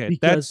 Okay.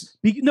 Because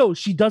no,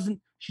 she doesn't.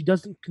 She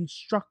doesn't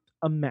construct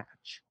a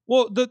match.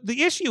 Well, the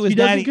issue is She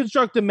doesn't Natty,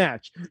 construct a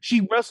match.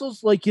 She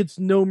wrestles like it's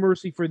no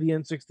mercy for the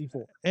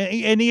N64.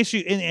 and the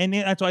issue, and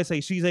that's why I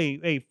say she's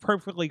a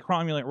perfectly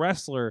cromulent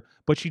wrestler,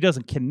 but she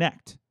doesn't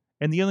connect.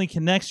 And the only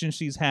connection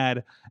she's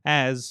had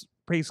as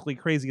basically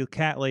crazy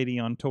cat lady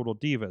on Total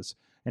Divas,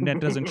 and that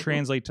doesn't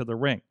translate to the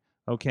ring.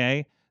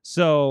 Okay,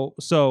 so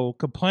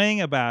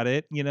complaining about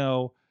it,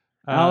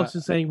 Alex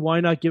is saying, why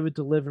not give it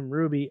to Liv and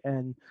Ruby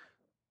and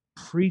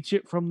preach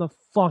it from the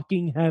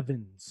fucking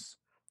heavens?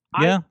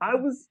 Yeah. I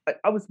was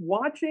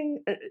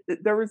watching.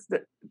 There was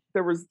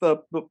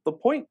the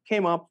point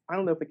came up. I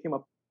don't know if it came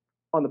up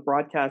on the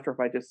broadcast or if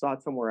I just saw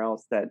it somewhere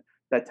else that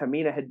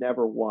Tamina had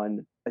never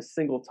won a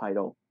single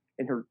title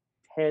in her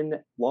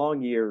 10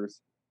 long years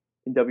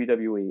in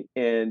WWE.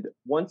 And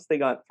once they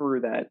got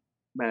through that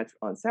match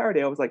on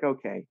Saturday, I was like,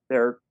 okay,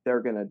 they're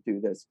gonna do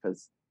this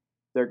because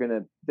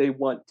they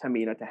want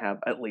Tamina to have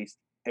at least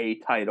a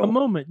title. A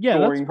moment, yeah,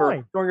 during that's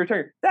fine. during her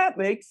tenure. That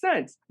makes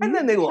sense. And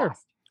then they Sure.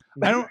 lost.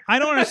 I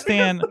don't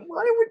understand.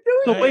 Why are we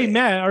doing So that? wait,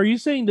 Matt, are you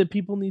saying that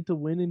people need to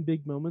win in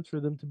big moments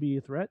for them to be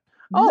a threat?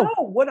 No,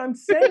 what I'm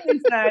saying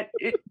is that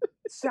it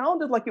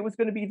sounded like it was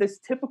going to be this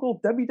typical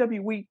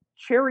WWE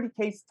charity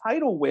case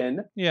title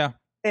win, Yeah.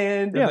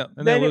 and Yeah.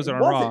 And then they lose it it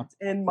on Raw. wasn't.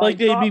 And my Like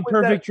they'd thought be was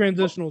perfect that,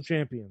 transitional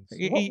champions.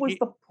 What was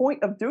the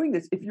point of doing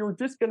this if you were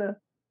just gonna?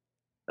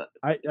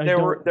 I There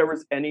don't,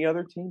 was any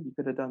other team you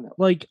could have done that.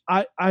 like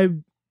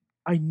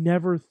I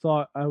never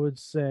thought I would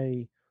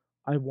say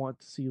I want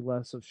to see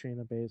less of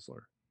Shayna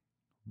Baszler.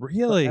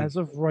 Really? But as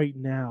of right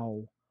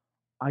now,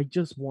 I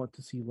just want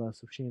to see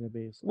less of Shayna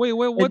Baszler. Wait,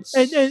 And, what's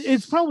and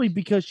it's probably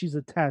because she's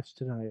attached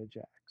to Nia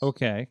Jax.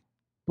 okay?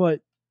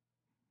 But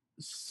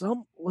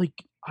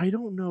I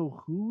don't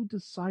know who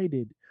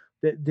decided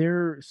that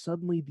they're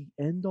suddenly the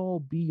end all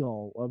be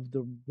all of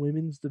the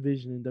women's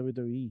division in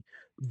WWE.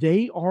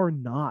 They are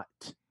not.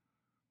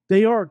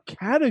 They are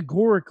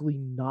categorically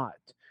not.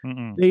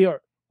 Mm-mm. They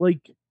are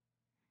like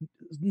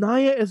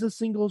Nia as a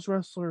singles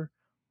wrestler,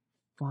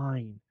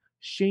 fine.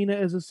 Shayna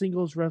as a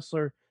singles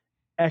wrestler,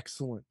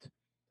 excellent.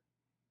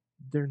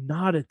 They're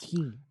not a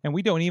team. And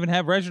we don't even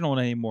have Reginald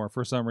anymore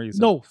for some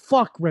reason. No,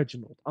 fuck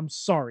Reginald. I'm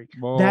sorry.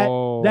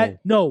 Whoa.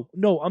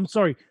 I'm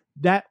sorry.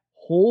 That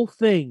whole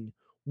thing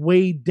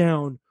weighed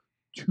down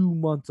 2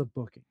 months of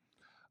booking.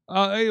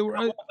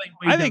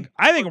 I think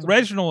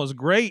Reginald is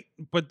great,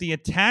 but the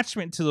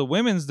attachment to the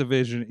women's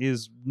division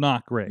is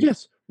not great.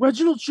 Yes,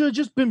 Reginald should have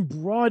just been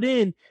brought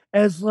in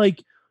as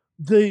like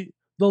the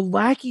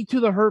lackey to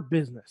the Hurt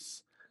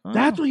Business.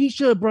 That's what he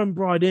should have been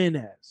brought in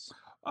as.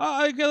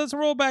 Okay, let's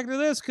roll back to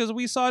this because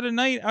we saw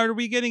tonight. Are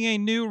we getting a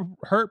new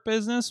Hurt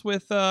Business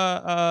with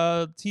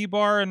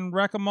T-Bar and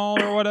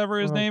Wreck-A-Mall or whatever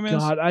his name is?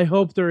 God, I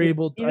hope they're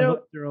able. You I know-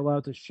 hope they're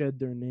allowed to shed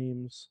their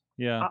names.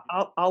 Yeah.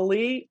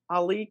 Ali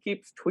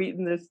keeps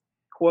tweeting this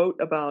quote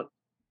about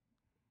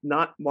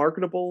not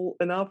marketable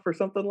enough or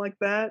something like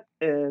that,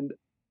 and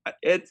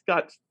it's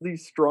got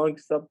these strong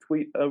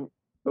subtweet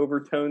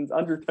undertones.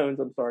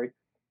 I'm sorry,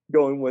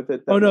 going with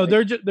it. Oh no, like,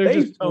 they're just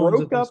tones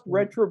broke up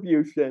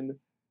Retribution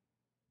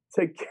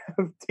to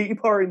give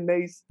T-Bar and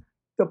Mace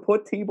to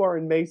put T-Bar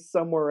and Mace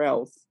somewhere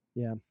else.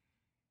 Yeah,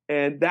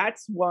 and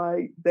that's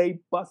why they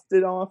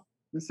busted off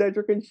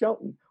Cedric and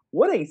Shelton.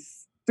 What a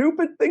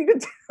stupid thing to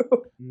do.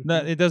 No,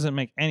 it doesn't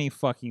make any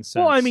fucking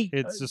sense. Well, I mean,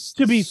 it's just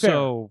to be so...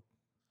 fair,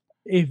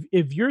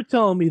 if you're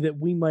telling me that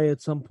we might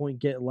at some point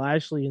get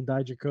Lashley and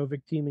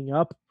Dijakovic teaming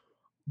up,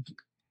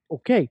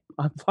 okay,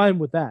 I'm fine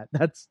with that.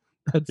 That's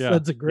a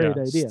great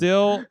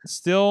idea.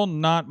 Still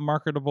not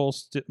marketable.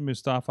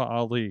 Mustafa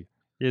Ali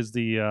is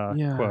the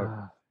quote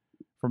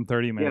from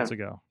 30 minutes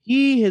ago.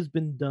 He has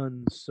been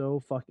done so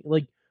fucking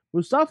like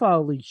Mustafa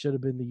Ali should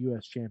have been the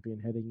U.S. champion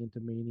heading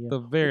into Mania. The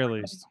very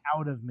least,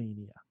 out of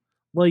Mania,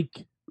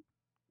 like.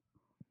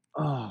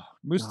 Oh,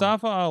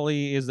 Mustafa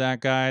Ali is that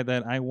guy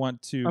that I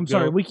want to. I'm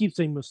sorry, we keep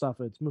saying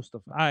Mustafa. It's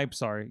Mustafa. I'm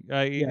sorry.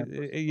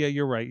 Yeah,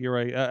 you're right. You're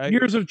right.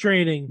 Years of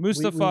training.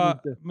 Mustafa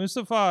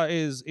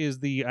is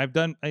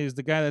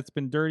the guy that's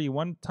been dirty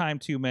one time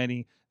too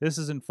many. This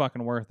isn't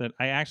fucking worth it.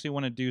 I actually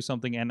want to do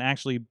something and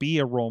actually be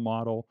a role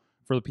model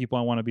for the people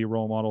I want to be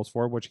role models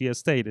for, which he has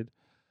stated.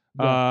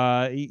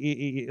 Yeah.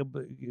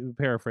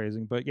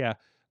 Paraphrasing, but yeah.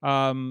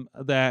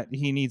 That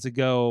he needs to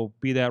go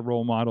be that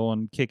role model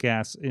and kick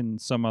ass in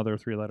some other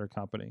 3-letter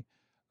company.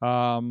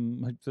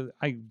 Japan, or a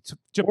I don't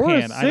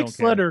care.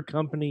 6-letter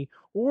company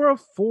or a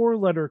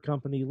 4-letter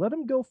company. Let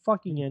him go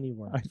fucking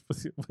anywhere. I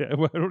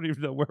don't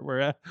even know where we're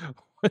at.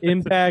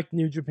 Impact,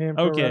 New Japan.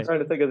 Okay, I'm trying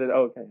to think of it.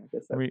 Okay,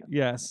 I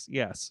guess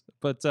yes,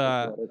 but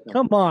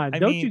come on,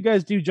 don't you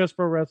guys do Just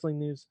Pro Wrestling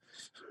News?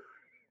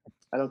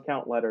 I don't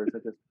count letters. I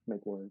just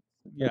make words.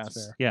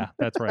 Yes, yeah,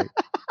 that's right.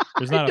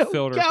 There's not a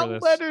filter for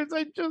this. Letters,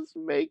 I just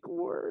make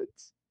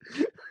words.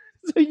 Is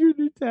that your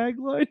new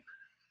tagline?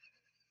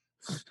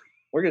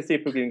 We're gonna see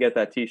if we can get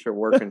that T-shirt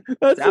working.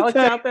 Alex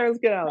out there. Let's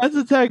get out. That's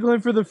a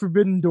tagline for the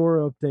Forbidden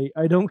Door update.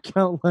 I don't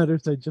count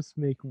letters. I just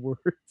make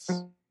words.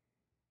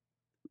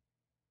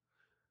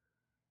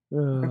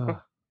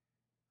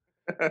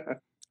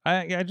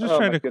 I just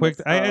tried to quick.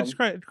 I just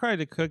tried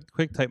to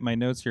quick type my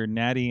notes here.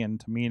 Natty and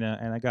Tamina,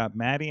 and I got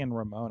Maddie and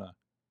Ramona.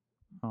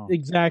 Oh.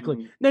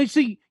 Exactly. Now,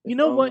 see, you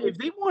know what? If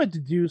they wanted to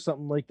do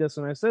something like this,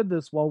 and I said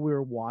this while we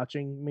were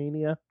watching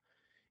Mania,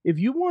 if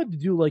you wanted to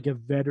do like a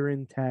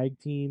veteran tag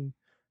team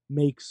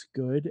makes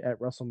good at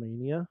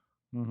WrestleMania,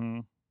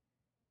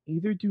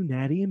 either do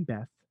Natty and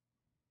Beth,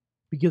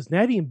 because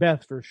Natty and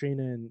Beth for Shayna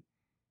and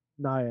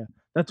Nia,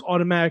 that's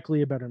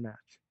automatically a better match.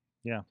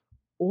 Yeah.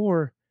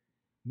 Or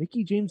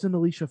Mickie James and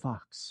Alicia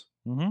Fox.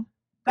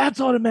 That's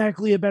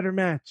automatically a better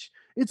match.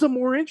 It's a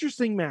more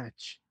interesting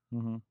match.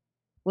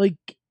 Like,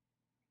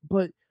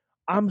 but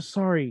I'm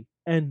sorry,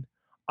 and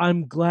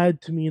I'm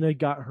glad Tamina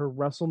got her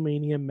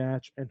WrestleMania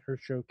match and her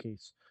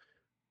showcase.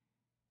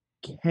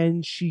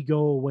 Can she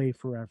go away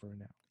forever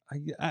now?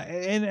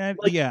 I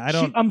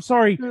don't. I'm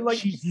sorry, like,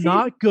 she's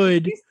not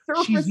good.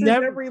 She's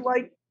never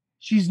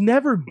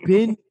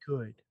been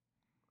good.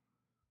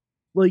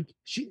 Like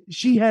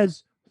she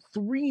has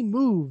 3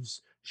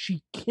 moves.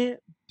 She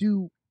can't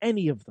do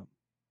any of them.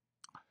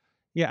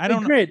 Yeah, I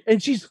don't. Granted,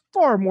 and she's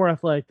far more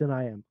athletic than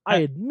I am. I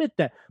admit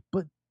that,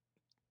 but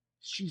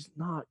she's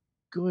not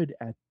good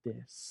at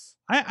this.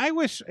 I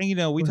wish we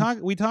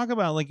talk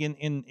about like we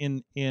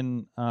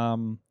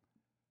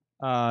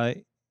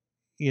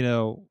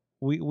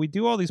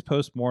do all these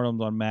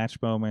postmortems on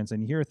match moments,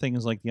 and you hear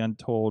things like the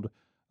Untold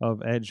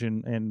of Edge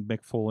and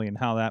Mick Foley, and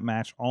how that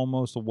match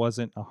almost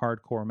wasn't a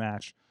hardcore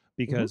match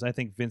because I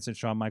think Vince and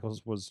Shawn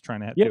Michaels was trying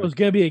to have. Yeah, it was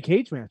gonna be a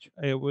cage match.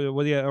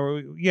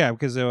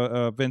 Because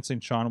Vince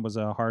and Shawn was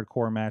a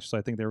hardcore match, so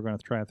I think they were going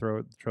to try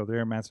to throw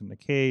their match in the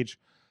cage,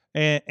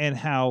 and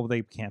how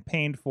they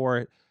campaigned for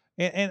it,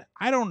 and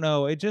I don't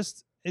know, it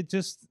just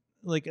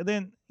like,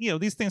 then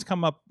these things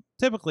come up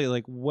typically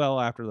like well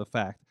after the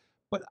fact,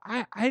 but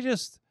I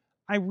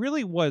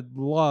really would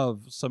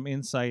love some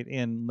insight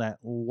in that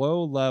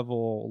low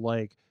level,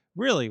 like,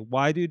 really,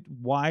 why did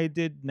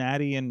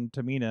Natty and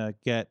Tamina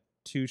get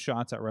 2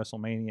 shots at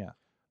WrestleMania?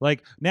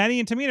 Like, Natty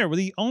and Tamina were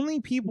the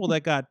only people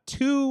that got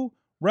 2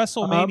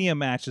 WrestleMania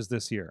matches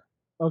this year.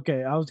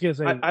 Okay, I was gonna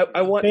say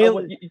I want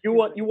you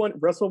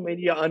want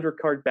WrestleMania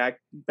undercard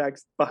back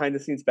behind the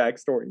scenes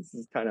backstories. This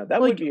is kind of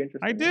that would be interesting.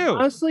 I do.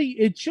 Honestly,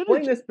 it should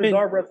have this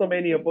bizarre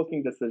WrestleMania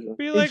booking decision.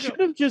 It should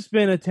have just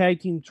been a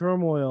tag team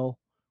turmoil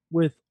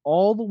with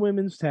all the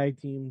women's tag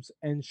teams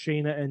and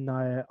Shayna and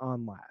Nia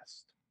on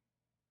last.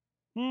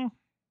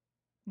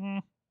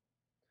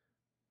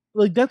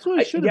 Like, that's what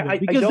it should have been.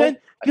 Because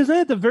then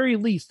at the very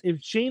least,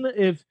 if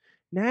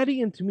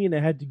Natty and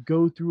Tamina had to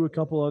go through a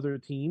couple other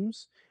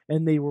teams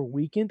and they were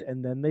weakened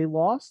and then they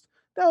lost,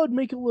 that would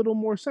make a little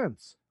more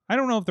sense. I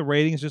don't know if the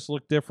ratings just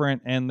look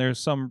different and there's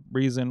some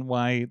reason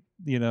why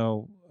they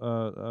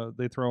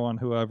throw on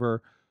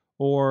whoever,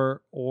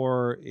 or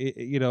are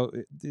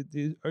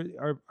the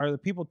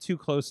people too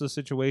close to the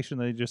situation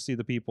that they just see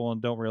the people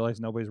and don't realize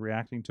nobody's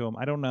reacting to them?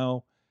 I don't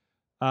know.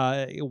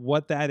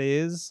 What that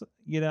is,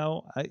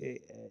 I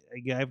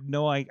have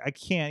I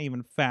can't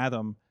even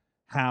fathom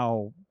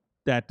how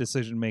that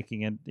decision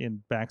making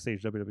in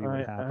backstage WWE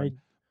would happen.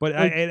 But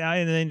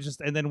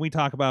and then we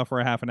talk about for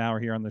a half an hour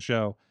here on the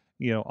show,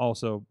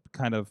 also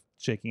kind of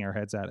shaking our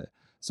heads at it.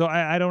 So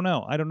I don't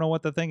know. I don't know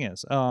what the thing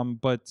is.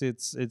 But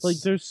it's like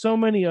there's so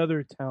many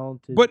other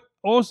talented. But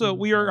also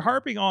we are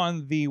harping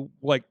on the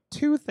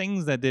two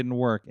things that didn't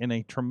work in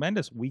a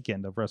tremendous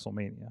weekend of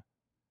WrestleMania.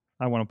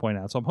 I want to point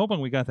out. So I'm hoping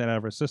we got that out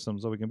of our system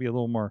so we can be a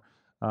little more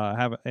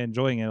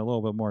enjoying it a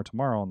little bit more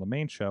tomorrow on the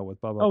main show with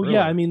Bubba. Oh Brewer.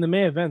 yeah, I mean the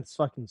main events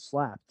fucking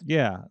slapped.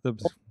 Yeah,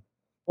 both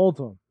of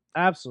them.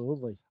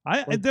 Absolutely.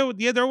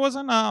 There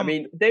wasn't. I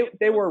mean,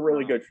 they were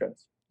really good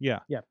shows. Yeah.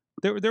 Yeah.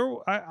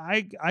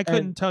 I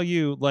couldn't tell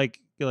you like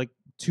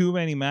too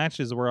many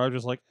matches where I was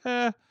just like,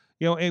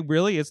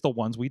 it's the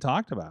ones we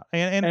talked about.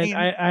 And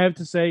I have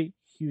to say,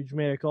 huge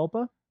mea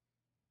culpa.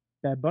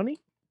 Bad Bunny.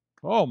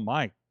 Oh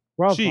my,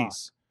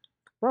 jeez,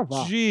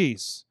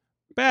 jeez,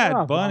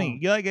 Bad Bunny.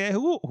 Like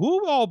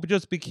who all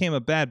just became a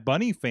Bad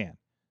Bunny fan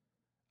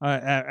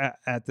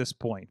at this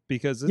point?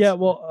 Because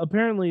well,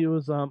 apparently it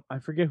was I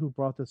forget who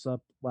brought this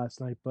up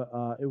last night, but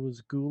it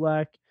was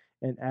Gulak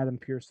and Adam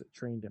Pearce that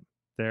trained him.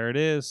 There it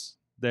is.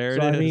 There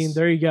so, it is. I mean,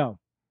 there you go.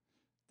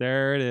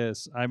 There it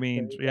is. I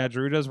mean,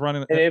 Drew does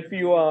running. And if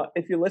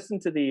you listen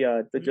to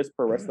the Just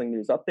Pro Wrestling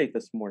News update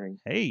this morning,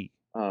 hey,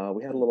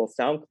 we had a little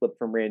sound clip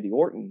from Randy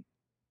Orton,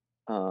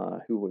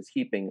 who was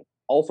heaping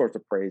all sorts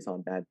of praise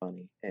on Bad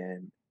Bunny,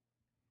 and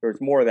there was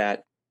more of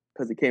that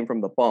because it came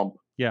from the bump.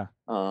 Yeah.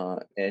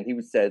 And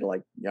he said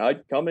like, yeah,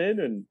 I'd come in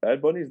and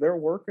Bad Bunny's there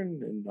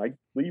working, and I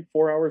leave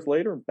 4 hours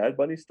later, and Bad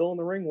Bunny's still in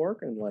the ring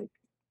working. Like,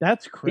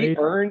 that's crazy. He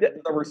earned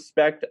the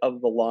respect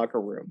of the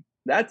locker room.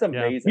 That's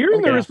amazing. He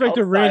earned the respect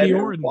of Randy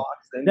Orton.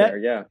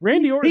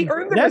 Randy Orton. He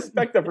earned the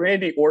respect of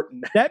Randy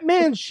Orton. That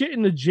man shit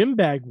in the gym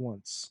bag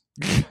once.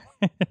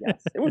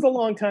 Yes, it was a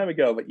long time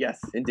ago, but yes,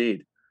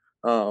 indeed.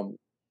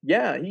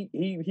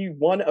 He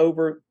won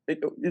over.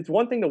 It's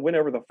one thing to win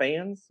over the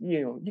fans.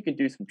 You can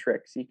do some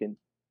tricks. You can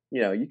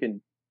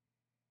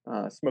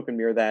smoke and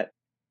mirror that,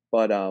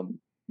 but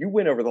you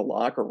win over the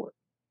locker room.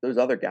 Those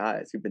other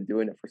guys who've been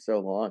doing it for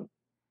so long.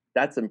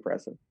 That's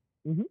impressive.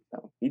 Mm-hmm.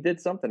 So he did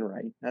something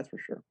right. That's for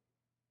sure.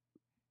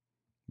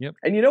 Yep.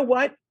 And you know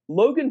what?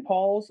 Logan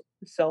Paul's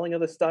selling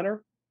of the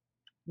stunner,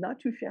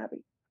 not too shabby.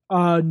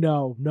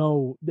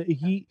 No.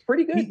 He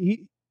pretty good.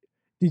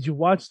 Did you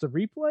watch the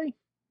replay?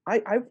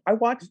 I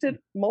watched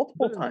it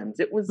multiple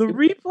times. It was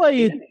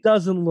replay. It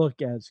doesn't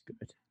look as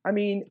good. I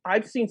mean,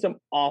 I've seen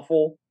some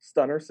awful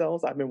stunner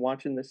sells. I've been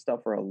watching this stuff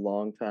for a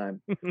long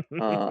time.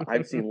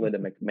 I've seen Linda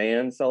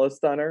McMahon sell a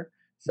stunner,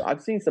 so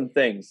I've seen some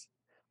things.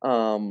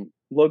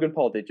 Logan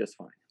Paul did just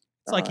fine.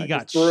 It's like he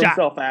got threw shot.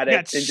 himself at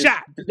it.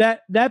 Shot.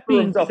 That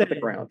being said, at the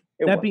ground.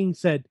 Being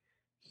said,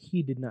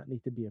 he did not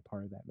need to be a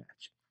part of that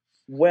match.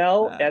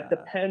 Well, it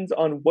depends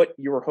on what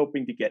you were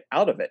hoping to get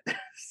out of it.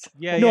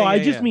 I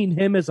just mean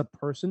him as a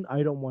person.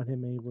 I don't want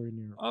him anywhere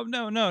near. Oh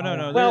no.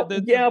 Well,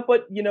 but they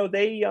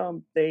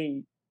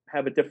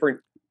have a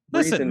different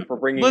reason for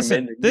bringing him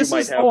in.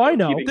 I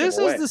know. This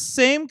is the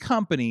same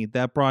company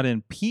that brought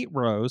in Pete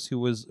Rose, who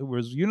was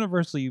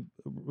universally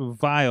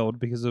reviled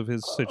because of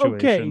his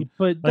situation.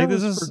 Okay, but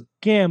this is for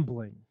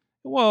gambling.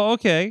 Well,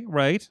 okay,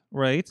 right.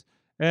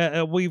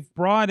 We've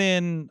brought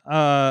in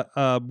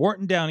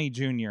Morton Downey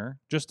Jr.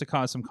 just to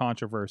cause some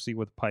controversy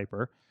with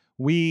Piper.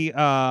 We,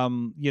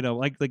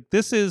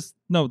 this is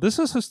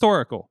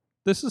historical.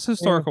 This is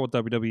historical with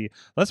WWE.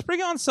 Let's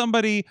bring on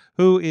somebody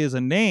who is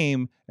a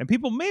name and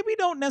people maybe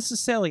don't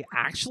necessarily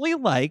actually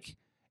like,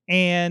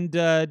 and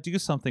do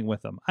something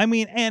with them. I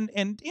mean, and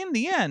in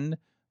the end,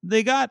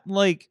 they got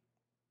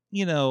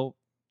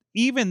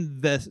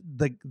even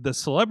the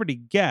celebrity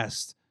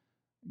guest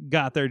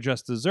got their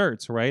just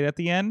desserts right at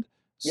the end.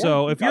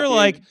 So if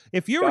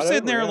you were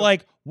sitting there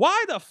like,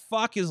 why the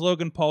fuck is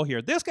Logan Paul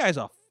here? This guy's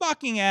a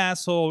fucking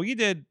asshole.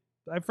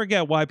 I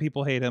forget why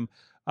people hate him.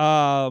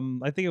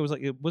 I think it was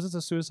was it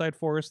the Suicide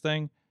Forest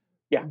thing?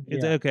 Yeah.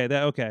 Okay.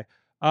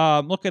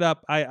 Look it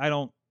up.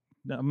 I'm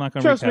not going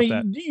to trust me.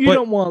 that. You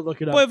don't want to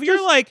look it up. But if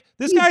you're like,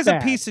 this guy's a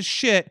piece of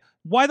shit,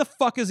 why the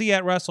fuck is he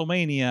at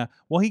WrestleMania?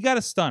 Well, he got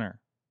a stunner.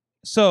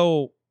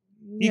 So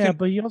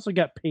but he also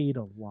got paid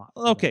a lot.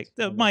 Okay,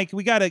 Mike,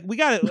 we gotta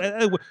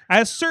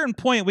at a certain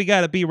point we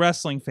gotta be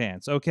wrestling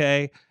fans,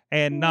 okay,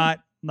 and not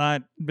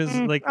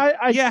business.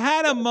 You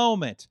had a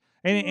moment,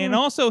 and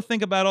also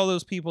think about all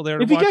those people that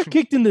are. If he got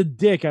kicked in the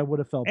dick, I would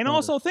have felt. And better.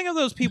 Also think of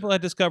those people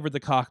that discovered the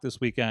cock this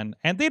weekend,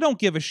 and they don't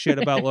give a shit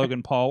about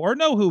Logan Paul or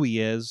know who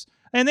he is,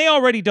 and they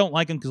already don't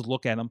like him because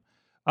look at him.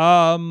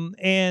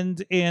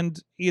 And I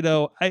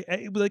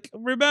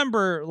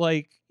remember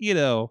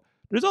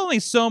there's only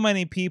so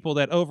many people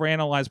that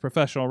overanalyze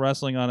professional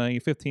wrestling on a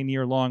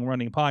 15-year-long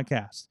running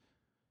podcast.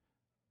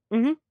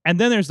 Mm-hmm. And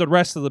then there's the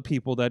rest of the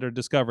people that are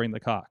discovering the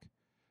cock.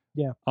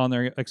 Yeah. On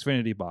their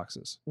Xfinity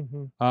boxes.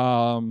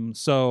 Mm-hmm.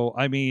 So,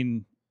 I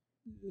mean,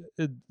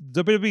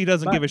 WWE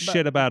doesn't give a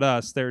shit about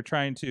us. They're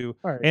trying to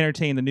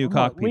entertain the new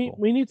cock people.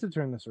 We need to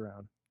turn this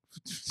around.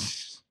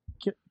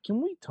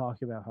 Can we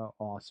talk about how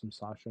awesome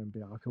Sasha and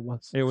Bianca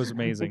was? It was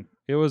amazing.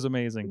 It was It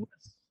amazing.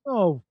 was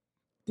so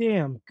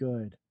damn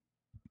good.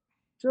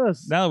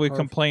 Just Now that we've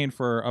perfect. complained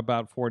for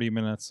about 40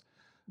 minutes,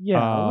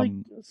 Yeah, like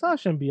um,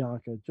 Sasha and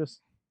Bianca,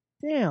 just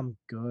damn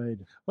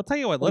good. I'll tell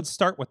you what. Let's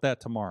start with that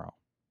tomorrow.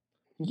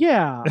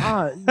 Yeah,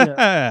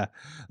 yeah.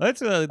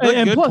 Let's And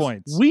good plus,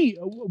 points. we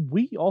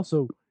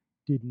also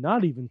did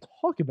not even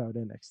talk about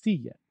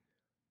NXT yet.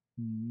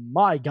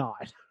 My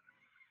God,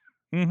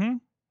 Mm-hmm.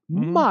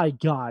 my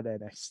God,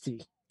 NXT.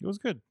 It was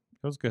good.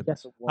 It was good.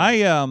 Yes, it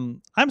was.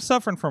 I'm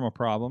suffering from a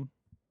problem,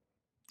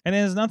 and it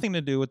has nothing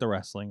to do with the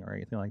wrestling or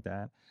anything like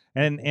that.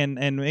 And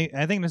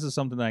I think this is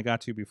something that I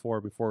got to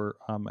before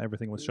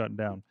everything was shutting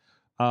down.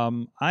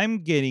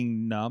 I'm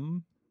getting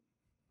numb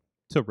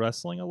to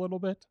wrestling a little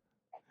bit.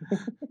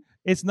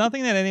 It's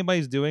nothing that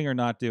anybody's doing or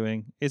not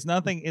doing. It's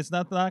nothing. It's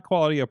not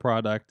quality of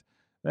product.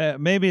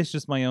 Maybe it's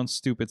just my own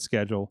stupid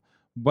schedule.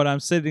 But I'm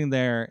sitting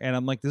there and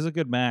I'm like, this is a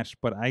good match,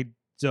 but I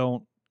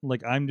don't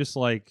like. I'm just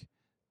like,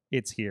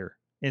 it's here.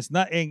 It's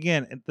not.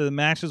 Again, the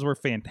matches were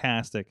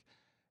fantastic,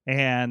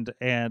 and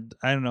I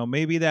don't know.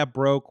 Maybe that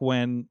broke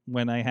when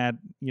I had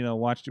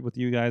watched it with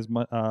you guys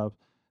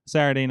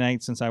Saturday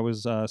night since I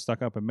was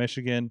stuck up in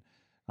Michigan.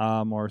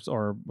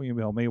 Or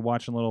maybe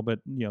watching a little bit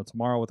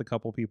tomorrow with a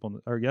couple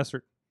people or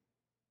yesterday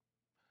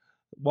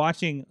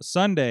watching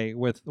Sunday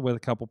with a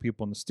couple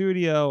people in the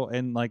studio,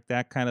 and like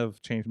that kind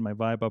of changed my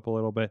vibe up a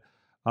little bit.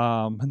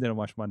 And then I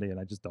watch Monday and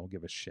I just don't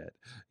give a shit,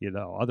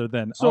 other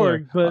than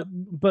Sorry,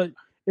 but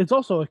it's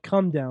also a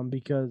come down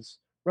because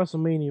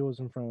WrestleMania was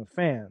in front of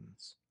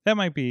fans that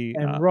might be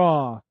and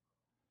Raw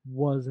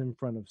was in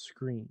front of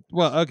screens.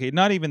 well, okay,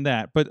 not even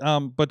that, but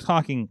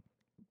talking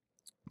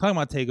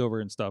about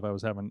TakeOver and stuff, I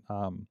was having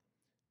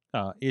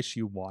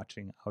issue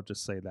watching. I'll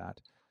just say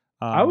that.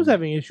 I was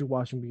having issue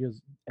watching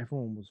because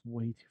everyone was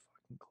way too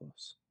fucking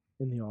close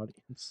in the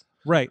audience.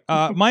 Right.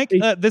 Mike,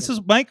 this is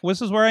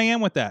where I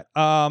am with that.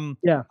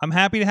 Yeah. I'm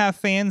happy to have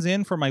fans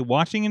in for my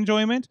watching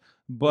enjoyment,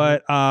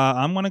 but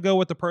I'm going to go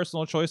with the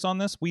personal choice on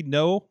this. We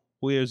know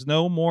there's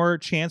no more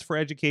chance for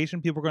education.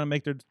 People are going to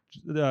make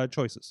their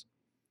choices.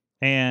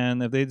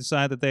 And if they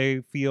decide that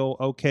they feel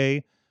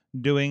okay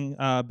doing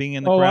being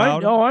in the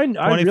crowd,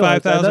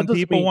 25,000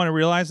 people want to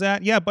realize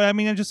that. Yeah, but I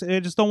mean, I just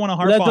don't want to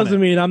harp on it. That doesn't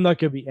mean I'm not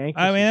going to be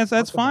anxious. I mean,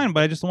 that's fine,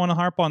 but I just don't want to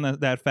harp on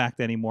that fact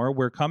anymore.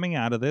 We're coming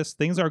out of this.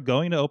 Things are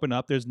going to open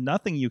up. There's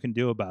nothing you can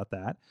do about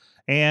that.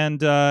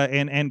 And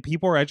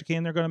people are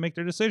educated. They're going to make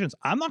their decisions.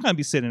 I'm not going to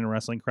be sitting in a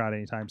wrestling crowd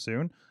anytime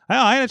soon.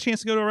 I had a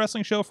chance to go to a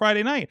wrestling show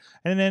Friday night,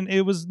 and then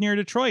it was near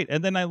Detroit.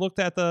 And then I looked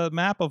at the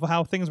map of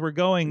how things were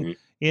going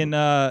in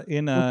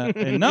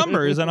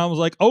numbers, and I was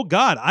like, oh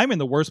God, I'm in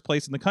the worst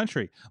place in the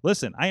country.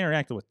 Listen, I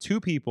interacted with two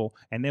people,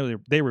 and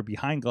they were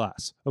behind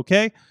glass.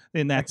 Okay,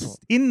 in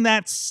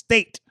that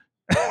state.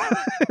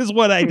 Is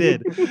what I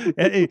did.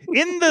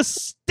 In the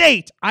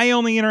state, I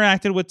only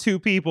interacted with two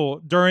people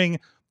during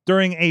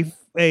a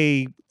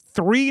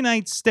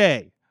 3-night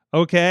stay.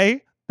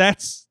 Okay,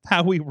 that's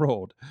how we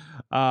rolled.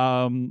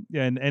 And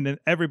then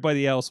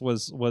everybody else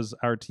was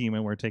our team,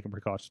 and we're taking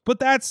precautions. But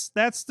that's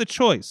the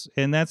choice,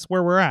 and that's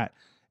where we're at.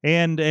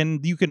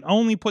 And you can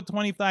only put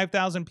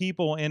 25,000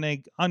 people in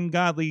a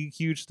ungodly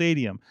huge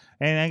stadium.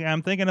 And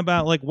I'm thinking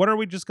about, like, what are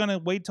we just going to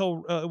wait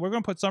till we're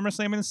going to put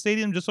SummerSlam in the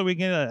stadium just so we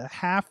get a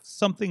half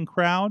something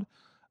crowd?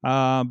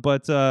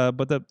 That's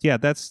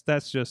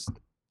just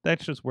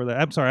where that.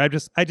 I'm sorry.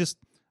 I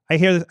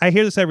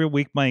hear this every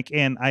week, Mike,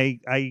 and I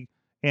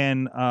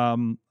can't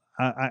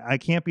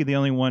be the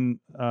only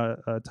one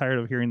tired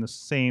of hearing the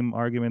same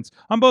arguments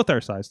on both our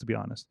sides, to be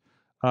honest.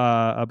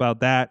 About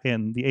that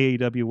and the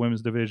AEW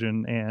women's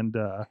division, and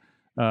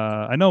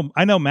I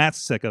know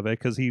Matt's sick of it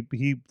because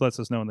he lets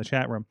us know in the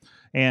chat room,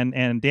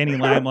 and Danny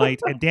Limelight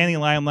I'm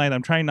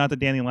trying not to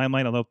Danny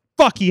Limelight, although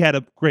fuck, he had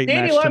a great match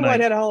tonight. Danny Limelight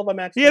had a hell of a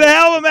match. He had a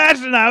hell of a match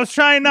tonight. I was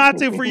trying not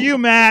to for you,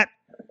 Matt.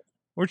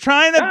 We're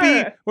trying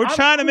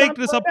to make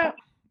this a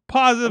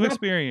positive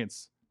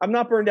experience. I'm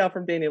not burned out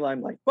from Danny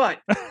Limelight, but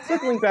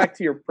circling back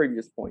to your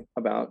previous point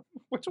about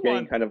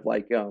getting kind of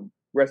like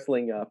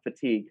wrestling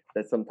fatigue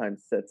that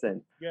sometimes sets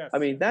in. Yes. I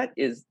mean, that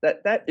is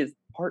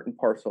part and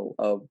parcel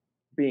of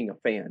being a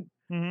fan.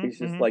 It's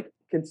just like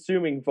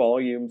consuming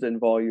volumes and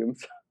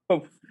volumes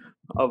of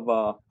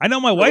I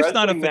know my wife's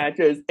not a fan.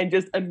 Matches and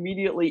just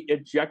immediately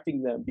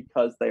ejecting them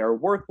because they are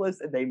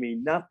worthless and they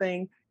mean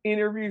nothing.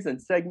 Interviews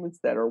and segments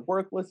that are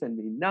worthless and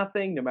mean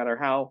nothing, no matter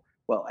how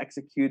well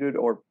executed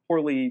or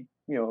poorly,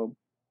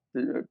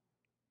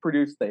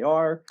 produced they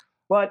are.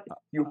 But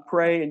you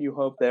pray and you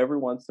hope that every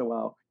once in a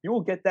while you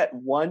will get that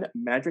one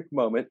magic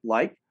moment,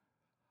 like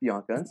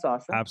Bianca and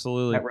Sasha,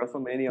 absolutely, at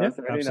WrestleMania on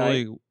Saturday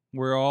night.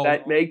 We're all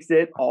that makes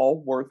it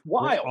all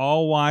worthwhile. We're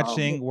all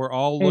watching. We're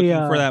all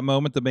looking for that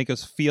moment to make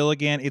us feel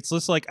again. It's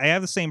just like I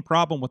have the same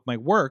problem with my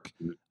work.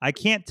 I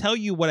can't tell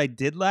you what I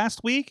did last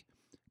week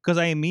because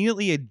I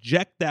immediately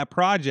eject that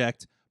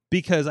project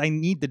because I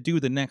need to do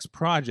the next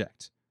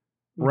project,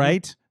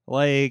 right?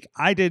 Like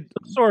I did.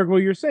 Sorry,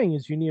 what you're saying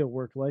is you need a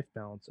work-life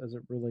balance as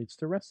it relates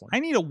to wrestling. I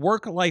need a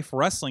work-life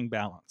wrestling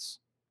balance.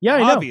 Yeah,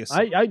 I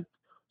obviously. know.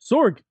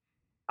 Sorg,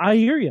 I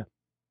hear you.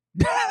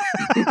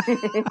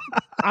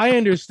 I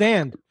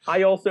understand.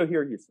 I also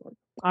hear you, son.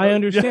 I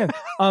understand.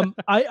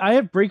 I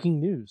have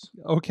breaking news.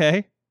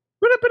 Okay.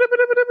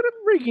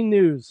 Breaking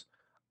news.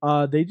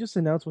 They just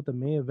announced what the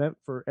main event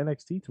for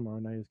NXT tomorrow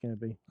night is going to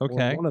be.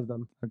 Okay. Or one of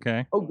them.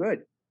 Okay. Oh,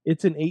 good.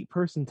 It's an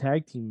 8-person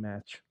tag team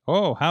match.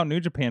 Oh, how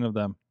New Japan of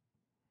them.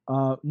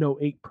 No,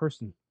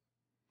 8-person.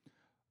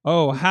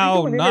 Oh, Are they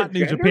how doing not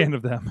New intergender? Japan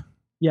of them.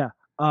 Yeah.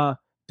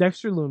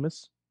 Dexter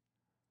Loomis,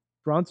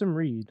 Bronson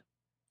Reed,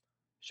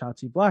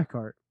 Shotzi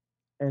Blackheart,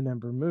 and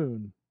Ember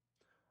Moon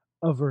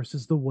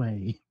versus The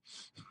Way.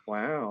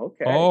 Wow.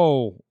 Okay.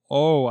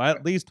 Oh,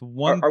 at least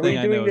one Are thing we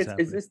I doing know this? is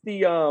happening. Is this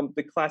the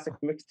classic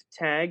mixed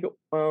tag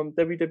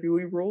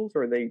WWE rules,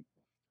 or are they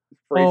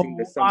phrasing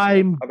this some sort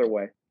of other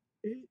way?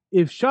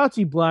 If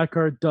Shotzi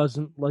Blackheart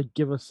doesn't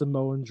give a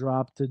Samoan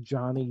drop to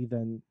Johnny,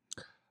 then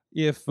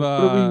If what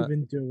are we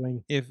even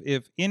doing? if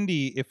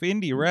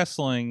indie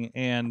wrestling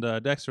and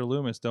Dexter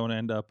Loomis don't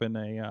end up in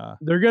a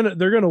They're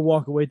gonna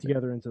walk away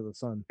together into the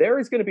sun. There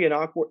is going to be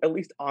at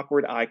least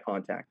awkward eye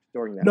contact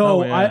during that.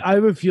 No, Oh, yeah. I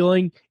have a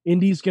feeling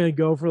Indy's gonna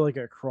go for a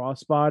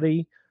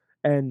crossbody,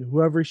 and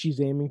whoever she's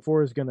aiming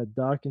for is gonna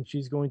duck, and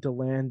she's going to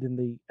land in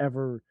the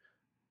ever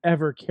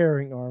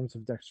caring arms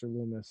of Dexter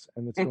Loomis,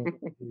 and it's going to be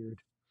weird.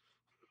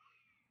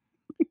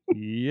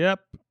 Yep.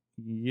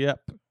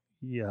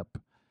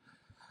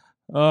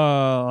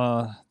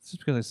 Just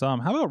because I saw him.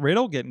 How about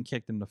Riddle getting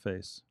kicked in the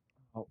face?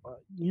 Oh,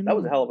 That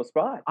was a hell of a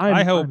spot.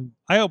 I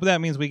hope that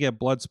means we get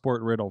Bloodsport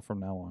Riddle from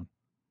now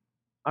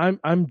on.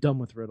 I'm done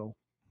with Riddle.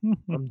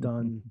 I'm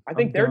done. I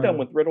think they're done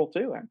with Riddle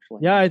too, actually.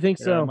 Yeah, I think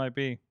Yeah, so. might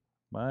be.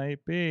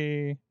 I'd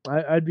be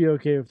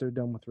okay if they're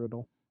done with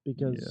Riddle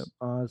because Yep.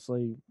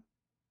 honestly,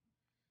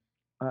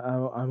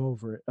 I'm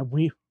over it.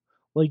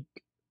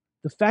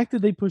 The fact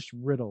that they pushed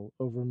Riddle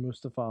over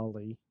Mustafa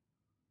Ali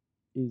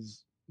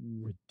is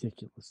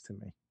ridiculous to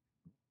me.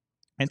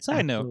 And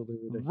side note, Absolutely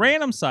ridiculous.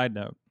 random side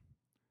note,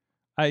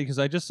 because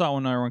I just saw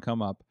another one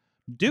come up.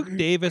 Duke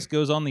Davis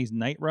goes on these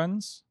night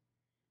runs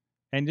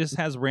and just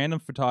has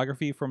random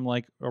photography from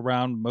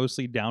around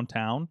mostly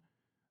downtown,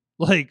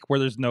 where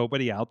there's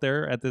nobody out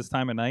there at this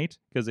time of night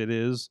because it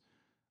is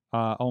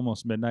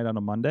almost midnight on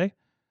a Monday.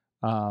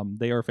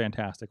 They are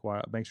fantastic.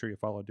 Make sure you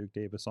follow Duke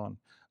Davis on.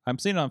 I'm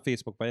seeing it on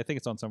Facebook, but I think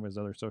it's on some of his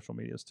other social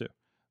medias too.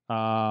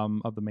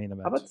 Of the main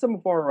event. How about some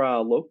of our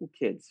local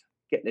kids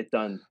getting it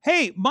done?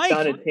 Hey, Mike.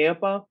 Down in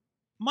Tampa.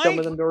 Some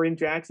of them are in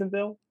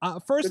Jacksonville.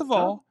 First Good of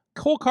all,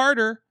 Cole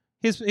Carter,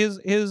 his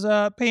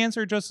pants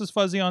are just as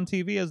fuzzy on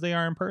TV as they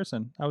are in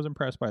person. I was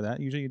impressed by that.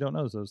 Usually you don't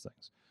notice those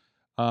things.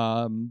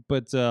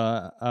 But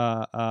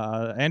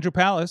Andrew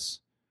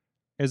Palace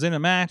is in a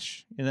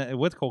match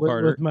with Cole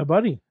Carter with my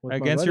buddy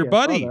against your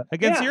buddy.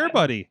 Against your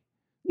buddy.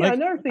 Yeah,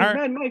 another thing,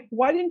 man, Mike,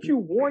 why didn't you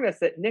warn us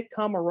that Nick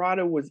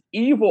Camarado was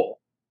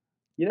evil?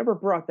 You never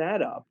brought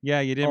that up.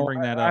 Yeah, you didn't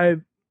bring that up.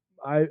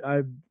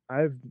 I've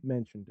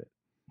mentioned it.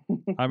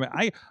 I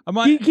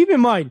mean, keep in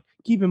mind.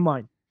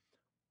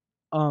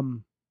 I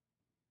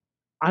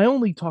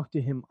only talked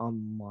to him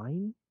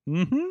online,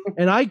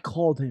 and I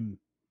called him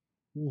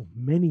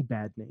many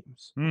bad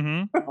names. We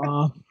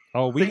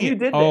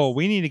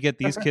need to get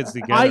these kids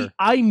together.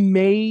 I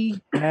may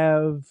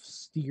have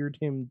steered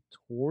him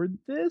toward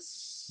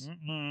this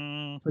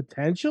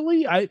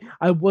potentially. I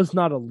was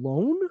not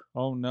alone.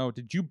 Oh no!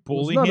 Did you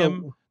bully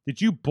him? Did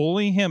you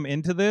bully him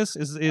into this?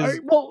 Is all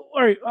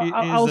right.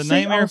 Is the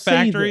Nightmare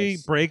Factory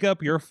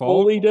breakup your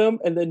fault? Bullied him,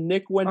 and then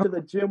Nick went to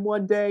the gym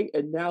one day,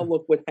 and now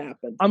look what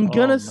happened. I'm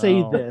gonna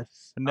say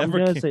this. Went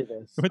to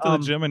the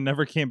gym and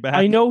never came back.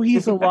 I know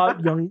he's a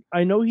lot young.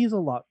 I know he's a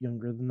lot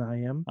younger than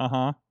I am.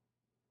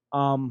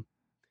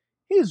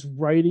 His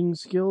writing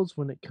skills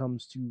when it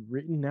comes to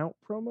written out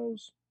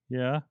promos,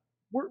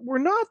 we're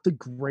not the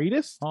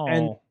greatest.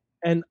 Oh.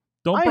 And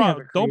don't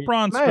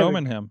Braun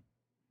Strowman him.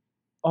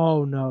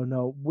 Oh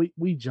no,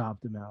 we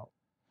jobbed him out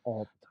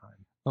all the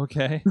time.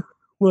 Okay.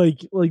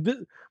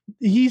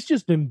 He's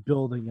just been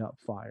building up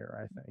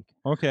fire, I think.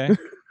 Okay.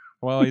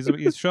 Well,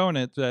 he's showing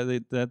it.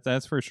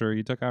 That's for sure.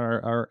 You took out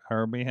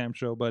our Mayhem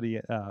show buddy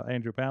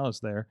Andrew Palace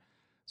there.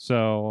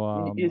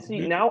 So you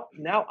see now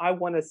I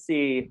want to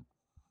see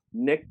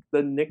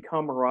the Nick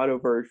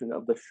Camarado version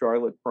of the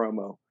Charlotte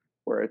promo,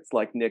 where it's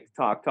like Nick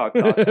talk, and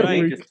he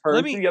just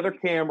turns to the other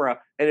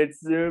camera, and it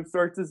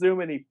starts to zoom,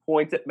 and he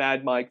points at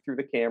Mad Mike through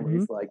the camera.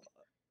 He's like,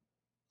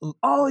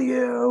 "All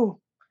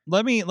you."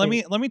 Let me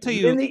tell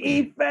you. In the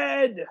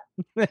E-Fed.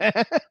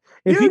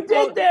 You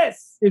did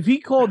this. If he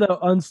called out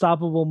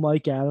Unstoppable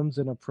Mike Adams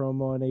in a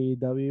promo on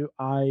AEW,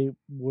 I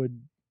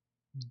would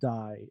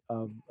die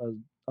of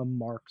a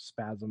mark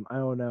spasm. I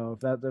don't know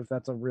if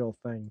that's a real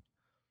thing.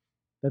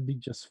 That'd be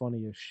just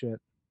funny as shit.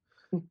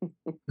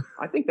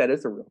 I think that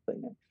is a real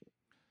thing,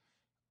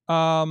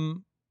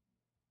 actually.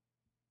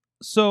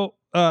 So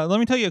let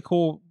me tell you a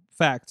cool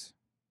fact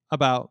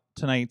about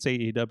tonight's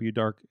AEW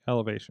Dark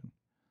Elevation.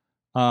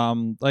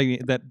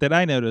 That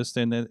I noticed,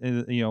 and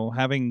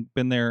having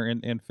been there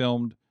and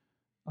filmed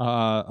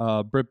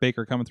Britt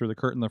Baker coming through the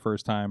curtain the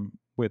first time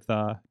with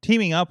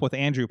teaming up with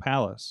Andrew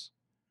Palace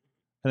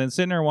and then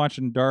sitting there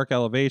watching Dark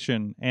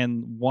Elevation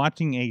and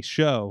watching a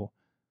show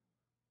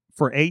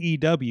for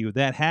AEW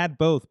that had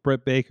both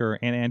Britt Baker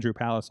and Andrew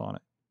Palace on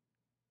it.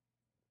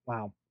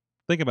 Wow.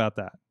 Think about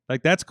that.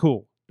 Like, that's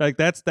cool. Like,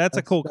 that's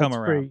a cool come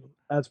around.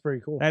 That's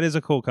pretty cool. That is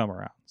a cool come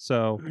around.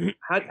 So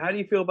How do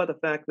you feel about the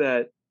fact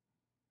that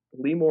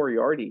Lee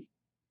Moriarty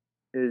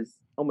is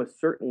almost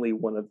certainly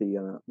one of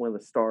the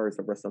stars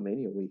of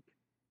WrestleMania week?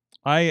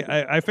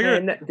 I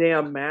figured 10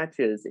 damn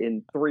matches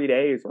in 3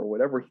 days or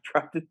whatever he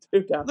tried to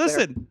do down there.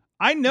 Listen,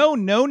 I know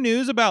no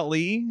news about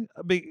Lee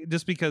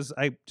just because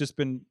I've just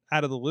been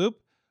out of the loop.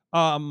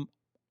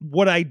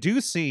 What I do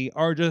see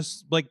are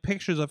just like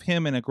pictures of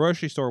him in a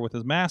grocery store with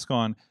his mask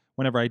on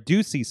whenever I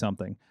do see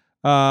something.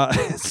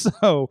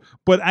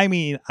 But I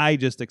mean, I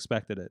just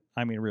expected it.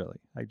 I mean, really,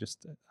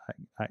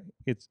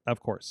 it's of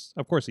course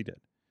he did.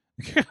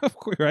 Of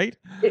course, right?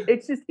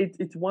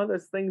 It's one of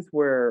those things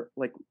where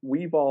like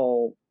we've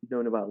all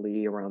known about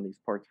Lee around these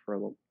parts for a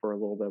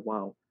little bit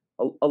while,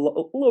 a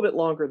little bit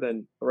longer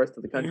than the rest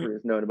of the country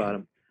has known about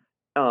him.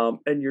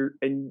 And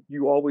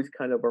you always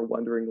kind of are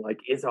wondering, like,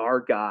 is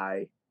our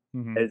guy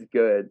as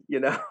good,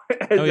 as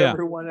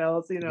everyone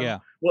else?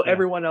 Will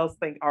everyone else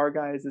think our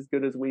guy is as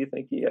good as we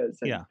think he is?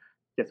 And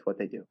guess what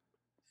they do.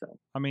 So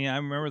I mean, I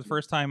remember the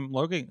first time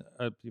Logan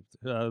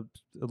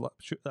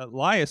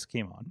Elias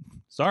came on.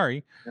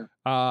 Sorry,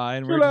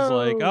 and we're just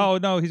like, oh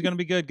no, he's gonna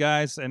be good,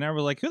 guys. And then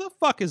we're like, who the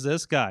fuck is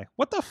this guy?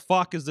 What the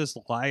fuck is this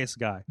Elias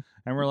guy?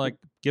 And we're like,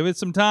 give it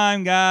some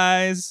time,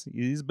 guys.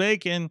 He's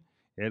baking.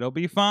 It'll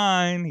be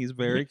fine. He's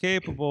very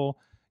capable,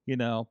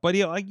 But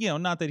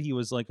not that he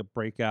was like a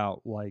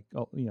breakout like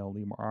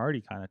Lee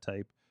Moriarty kind of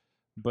type,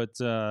 but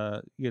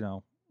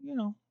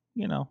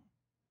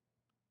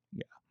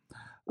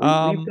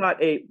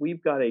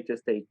We've got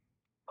just a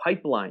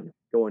pipeline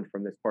going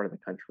from this part of the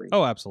country.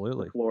 Oh,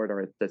 absolutely. To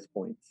Florida at this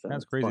point. So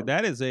that's crazy. Fun.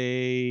 That is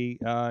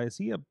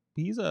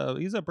he's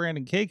a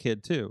Brandon K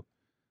kid too.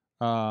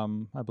 I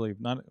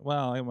believe not.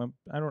 Well,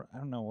 I don't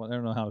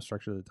know how it was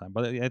structured at the time,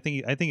 but I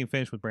think he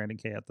finished with Brandon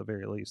K at the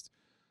very least.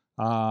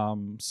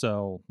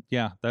 So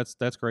yeah,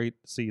 that's great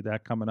to see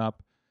that coming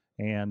up,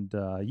 and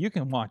you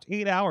can watch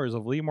 8 hours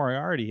of Lee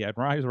Moriarty at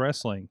Rise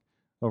Wrestling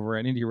over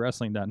at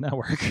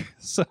IndieWrestling.network.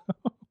 So.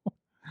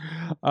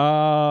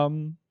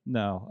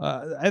 No.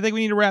 I think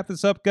we need to wrap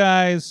this up,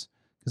 guys,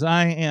 because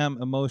I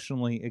am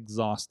emotionally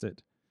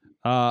exhausted.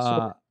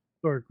 Sorg,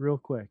 real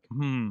quick.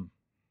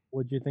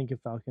 What do you think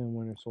of Falcon and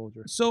Winter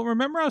Soldier? So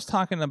remember I was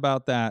talking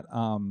about that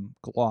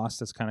gloss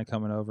that's kind of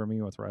coming over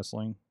me with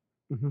wrestling?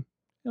 Mm-hmm.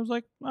 It was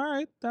like, all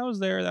right, that was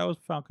there. That was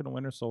Falcon and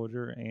Winter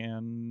Soldier.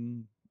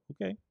 And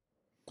okay,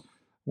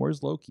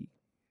 where's Loki?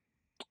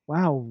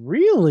 Wow,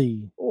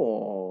 really?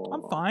 Oh,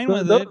 I'm fine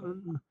with it.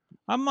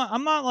 I'm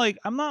not like,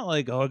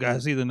 oh, I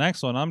gotta see the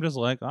next one. I'm just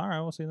like, all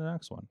right, we'll see the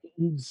next one.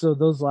 So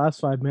those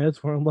last 5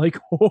 minutes where I'm like,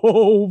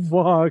 oh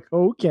fuck,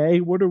 okay,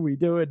 what are we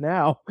doing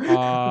now?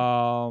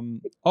 I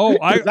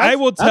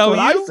will tell you.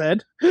 I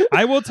said.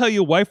 I will tell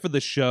you. Wife of the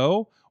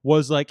show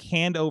was like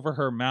hand over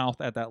her mouth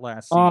at that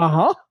last scene.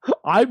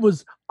 I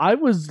was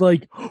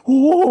like,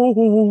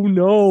 oh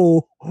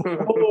no.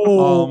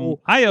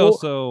 I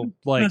also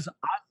like.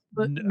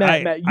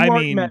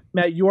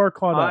 Matt, you are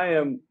caught up. I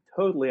am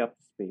totally up.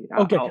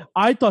 Okay,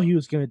 I thought he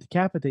was going to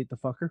decapitate the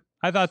fucker.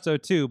 I thought so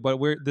too, but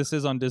this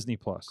is on Disney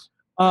Plus.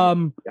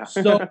 So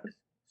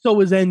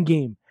was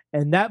Endgame,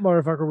 and that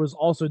motherfucker was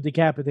also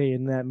decapitated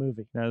in that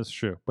movie. That is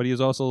true, but he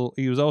was also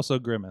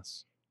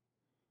Grimace.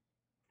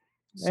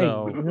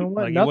 So hey, you know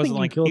what?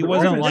 Like, he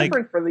wasn't like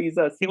for these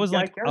he was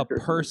like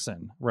characters. A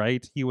person,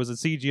 right? He was a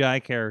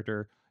CGI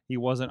character. He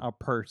wasn't a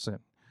person.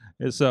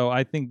 So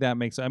I think that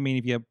makes. I mean,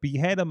 if you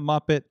behead a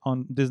Muppet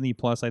on Disney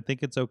Plus, I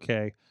think it's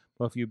okay.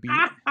 But if you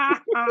that's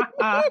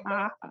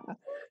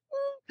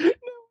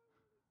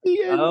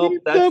the end of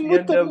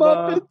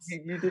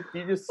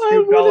you just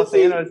scooped all of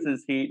Thanos'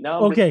 heat.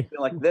 Now I'm just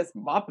like this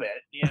Muppet,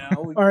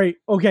 All right,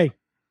 okay.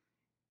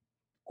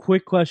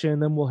 Quick question,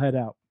 and then we'll head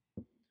out.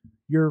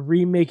 You're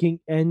remaking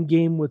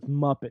Endgame with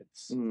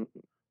Muppets,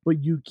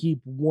 but you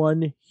keep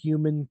one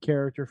human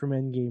character from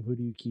Endgame. Who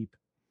do you keep?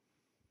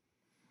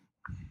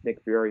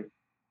 Nick Fury,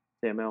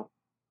 Sam L.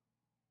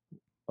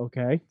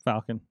 Okay,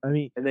 Falcon.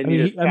 And then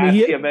the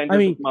Avengers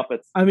with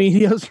Muppets. I mean,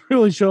 he doesn't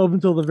really show up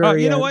until the very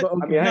end. You know what?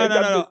 Okay.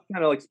 No.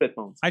 Kind of like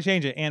Spitbones. I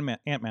change it. Ant-Man.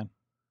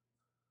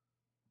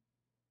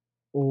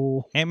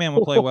 Oh, Ant-Man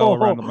will play well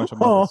around a bunch of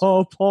Muppets.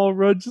 Oh, Paul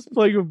Rudd just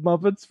playing with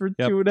Muppets for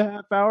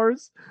 2.5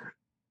 hours.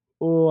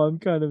 Oh, I'm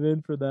kind of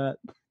in for that.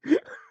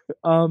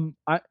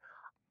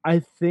 I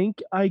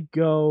think I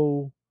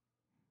go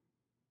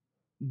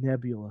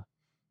Nebula.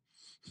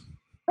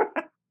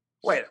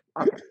 Wait,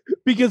 okay.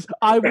 Because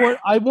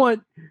I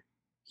want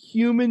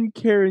human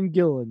Karen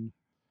Gillan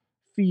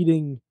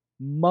feeding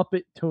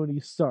Muppet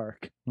Tony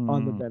Stark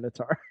on the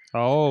Benatar.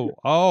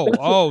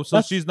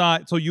 So she's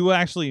not. So you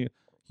actually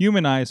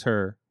humanize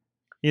her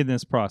in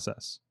this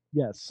process.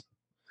 Yes.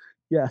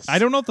 I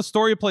don't know if the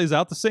story plays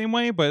out the same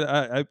way,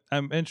 but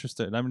I'm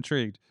interested. I'm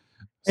intrigued.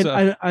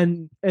 And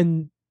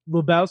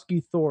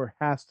Lebowski Thor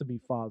has to be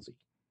Fozzie.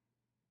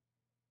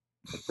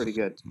 That's pretty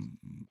good.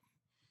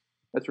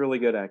 That's really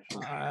good,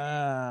 actually.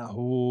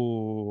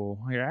 Ooh,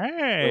 yeah,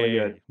 Really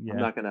good. Yeah, I'm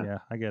not gonna. Yeah,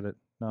 I get it.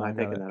 No, I'm I not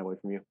got taking it. that away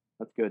from you.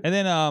 That's good. And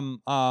then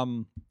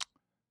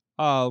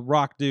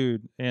Rock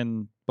Dude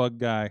and Bug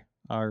Guy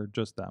are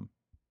just them.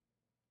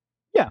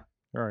 Yeah.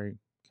 Right,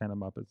 kind of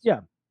Muppets.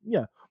 Yeah.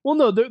 Well,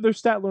 no, they're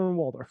Statler and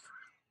Waldorf.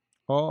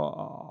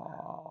 Oh,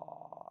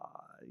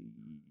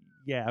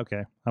 yeah.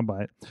 Okay, I'll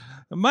buy it.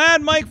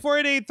 Mad Mike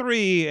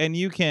 4883, and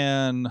you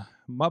can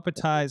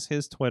Muppetize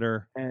his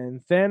Twitter.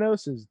 And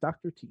Thanos is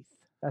Dr. Teeth.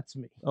 That's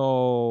me.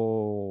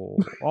 Oh,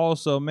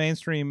 also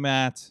Mainstream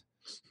Matt,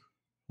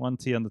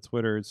 1T on the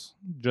Twitters,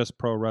 Just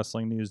Pro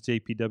Wrestling News,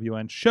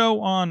 JPWN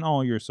show on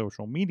all your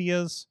social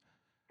medias.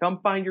 Come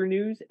find your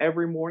news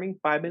every morning,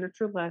 5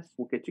 minutes or less.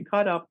 We'll get you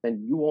caught up,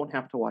 and you won't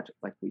have to watch it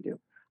like we do.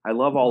 I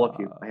love all of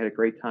you. I had a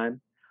great time.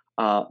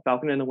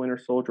 Falcon and the Winter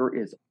Soldier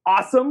is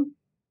awesome,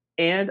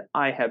 and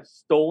I have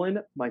stolen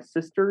my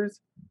sister's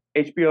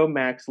HBO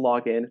Max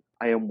login.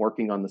 I am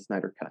working on the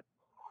Snyder Cut.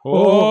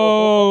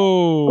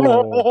 Oh,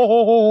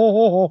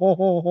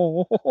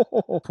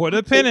 put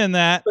a pin in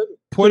that.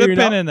 Put a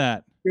pin in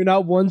that. You're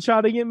not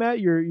one-shotting it, Matt.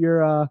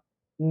 You're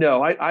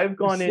No, I've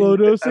gone in. slow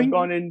dosing? I've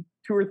gone in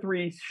 2 or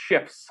 3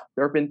 shifts.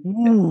 There have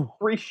been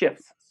 3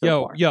 shifts.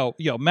 So far.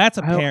 Yo, Matt's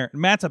a parent.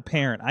 Matt's a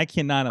parent. I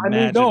cannot imagine.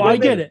 I mean, no, I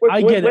get it.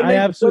 I get it. I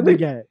absolutely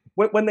get it.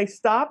 When they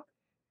stop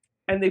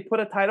and they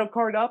put a title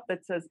card up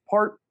that says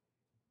Part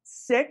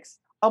 6,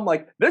 I'm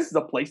like, this is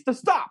a place to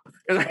stop,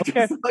 and I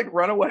just like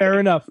run away. Fair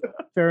enough.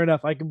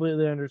 I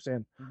completely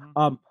understand.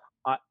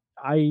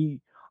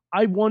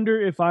 I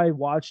wonder if I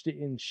watched it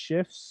in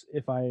shifts,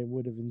 if I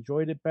would have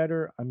enjoyed it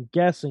better. I'm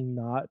guessing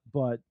not,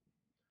 but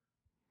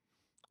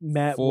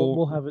Matt,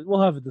 we'll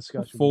have a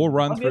discussion. Full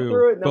run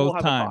through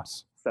both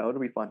times. So it'll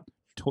be fun.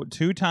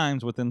 2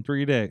 times within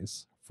 3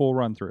 days. Full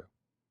run through.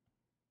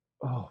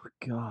 Oh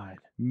God.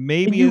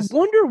 Maybe you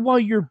wonder why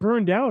you're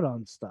burned out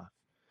on stuff.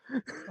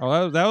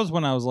 Oh, that was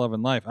when I was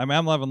loving life. I mean,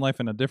 I'm loving life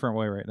in a different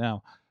way right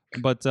now.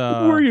 But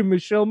were you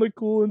Michelle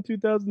McCool in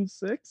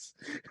 2006?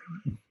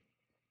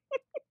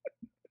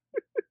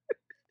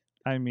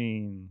 I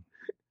mean,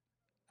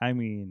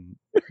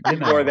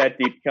 ignore that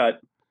deep cut.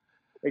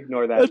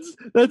 Ignore that.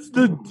 That's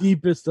the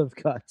deepest of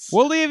cuts.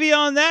 We'll leave you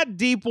on that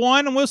deep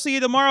one, and we'll see you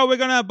tomorrow. We're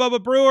gonna have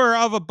Bubba Brewer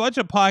of a bunch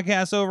of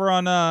podcasts over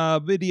on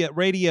Video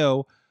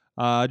Radio.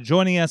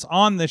 Joining us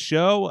on the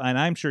show, and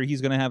I'm sure he's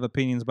going to have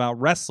opinions about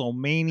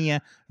WrestleMania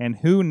and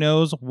who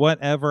knows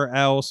whatever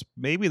else.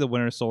 Maybe the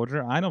Winter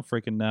Soldier. I don't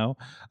freaking know.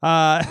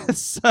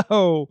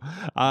 So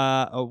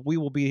we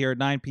will be here at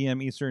 9 p.m.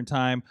 Eastern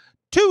Time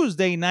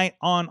Tuesday night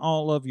on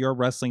all of your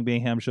Wrestling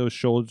Mayhem shows,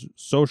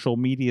 social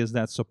medias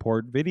that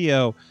support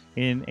video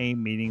in a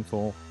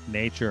meaningful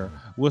nature.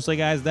 We'll see you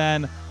guys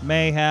then.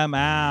 Mayhem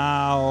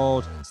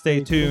out.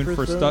 Stay tuned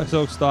for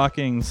Soak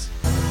Stockings.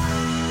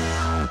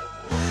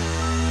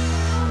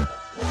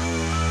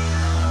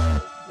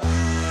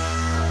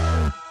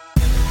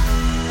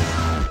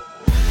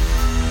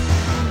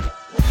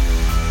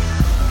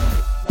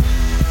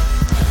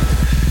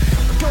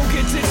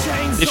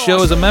 This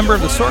show is a member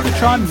of the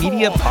Sorgatron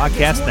Media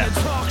Podcast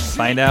Network.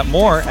 Find out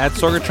more at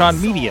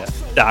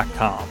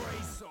sorgatronmedia.com.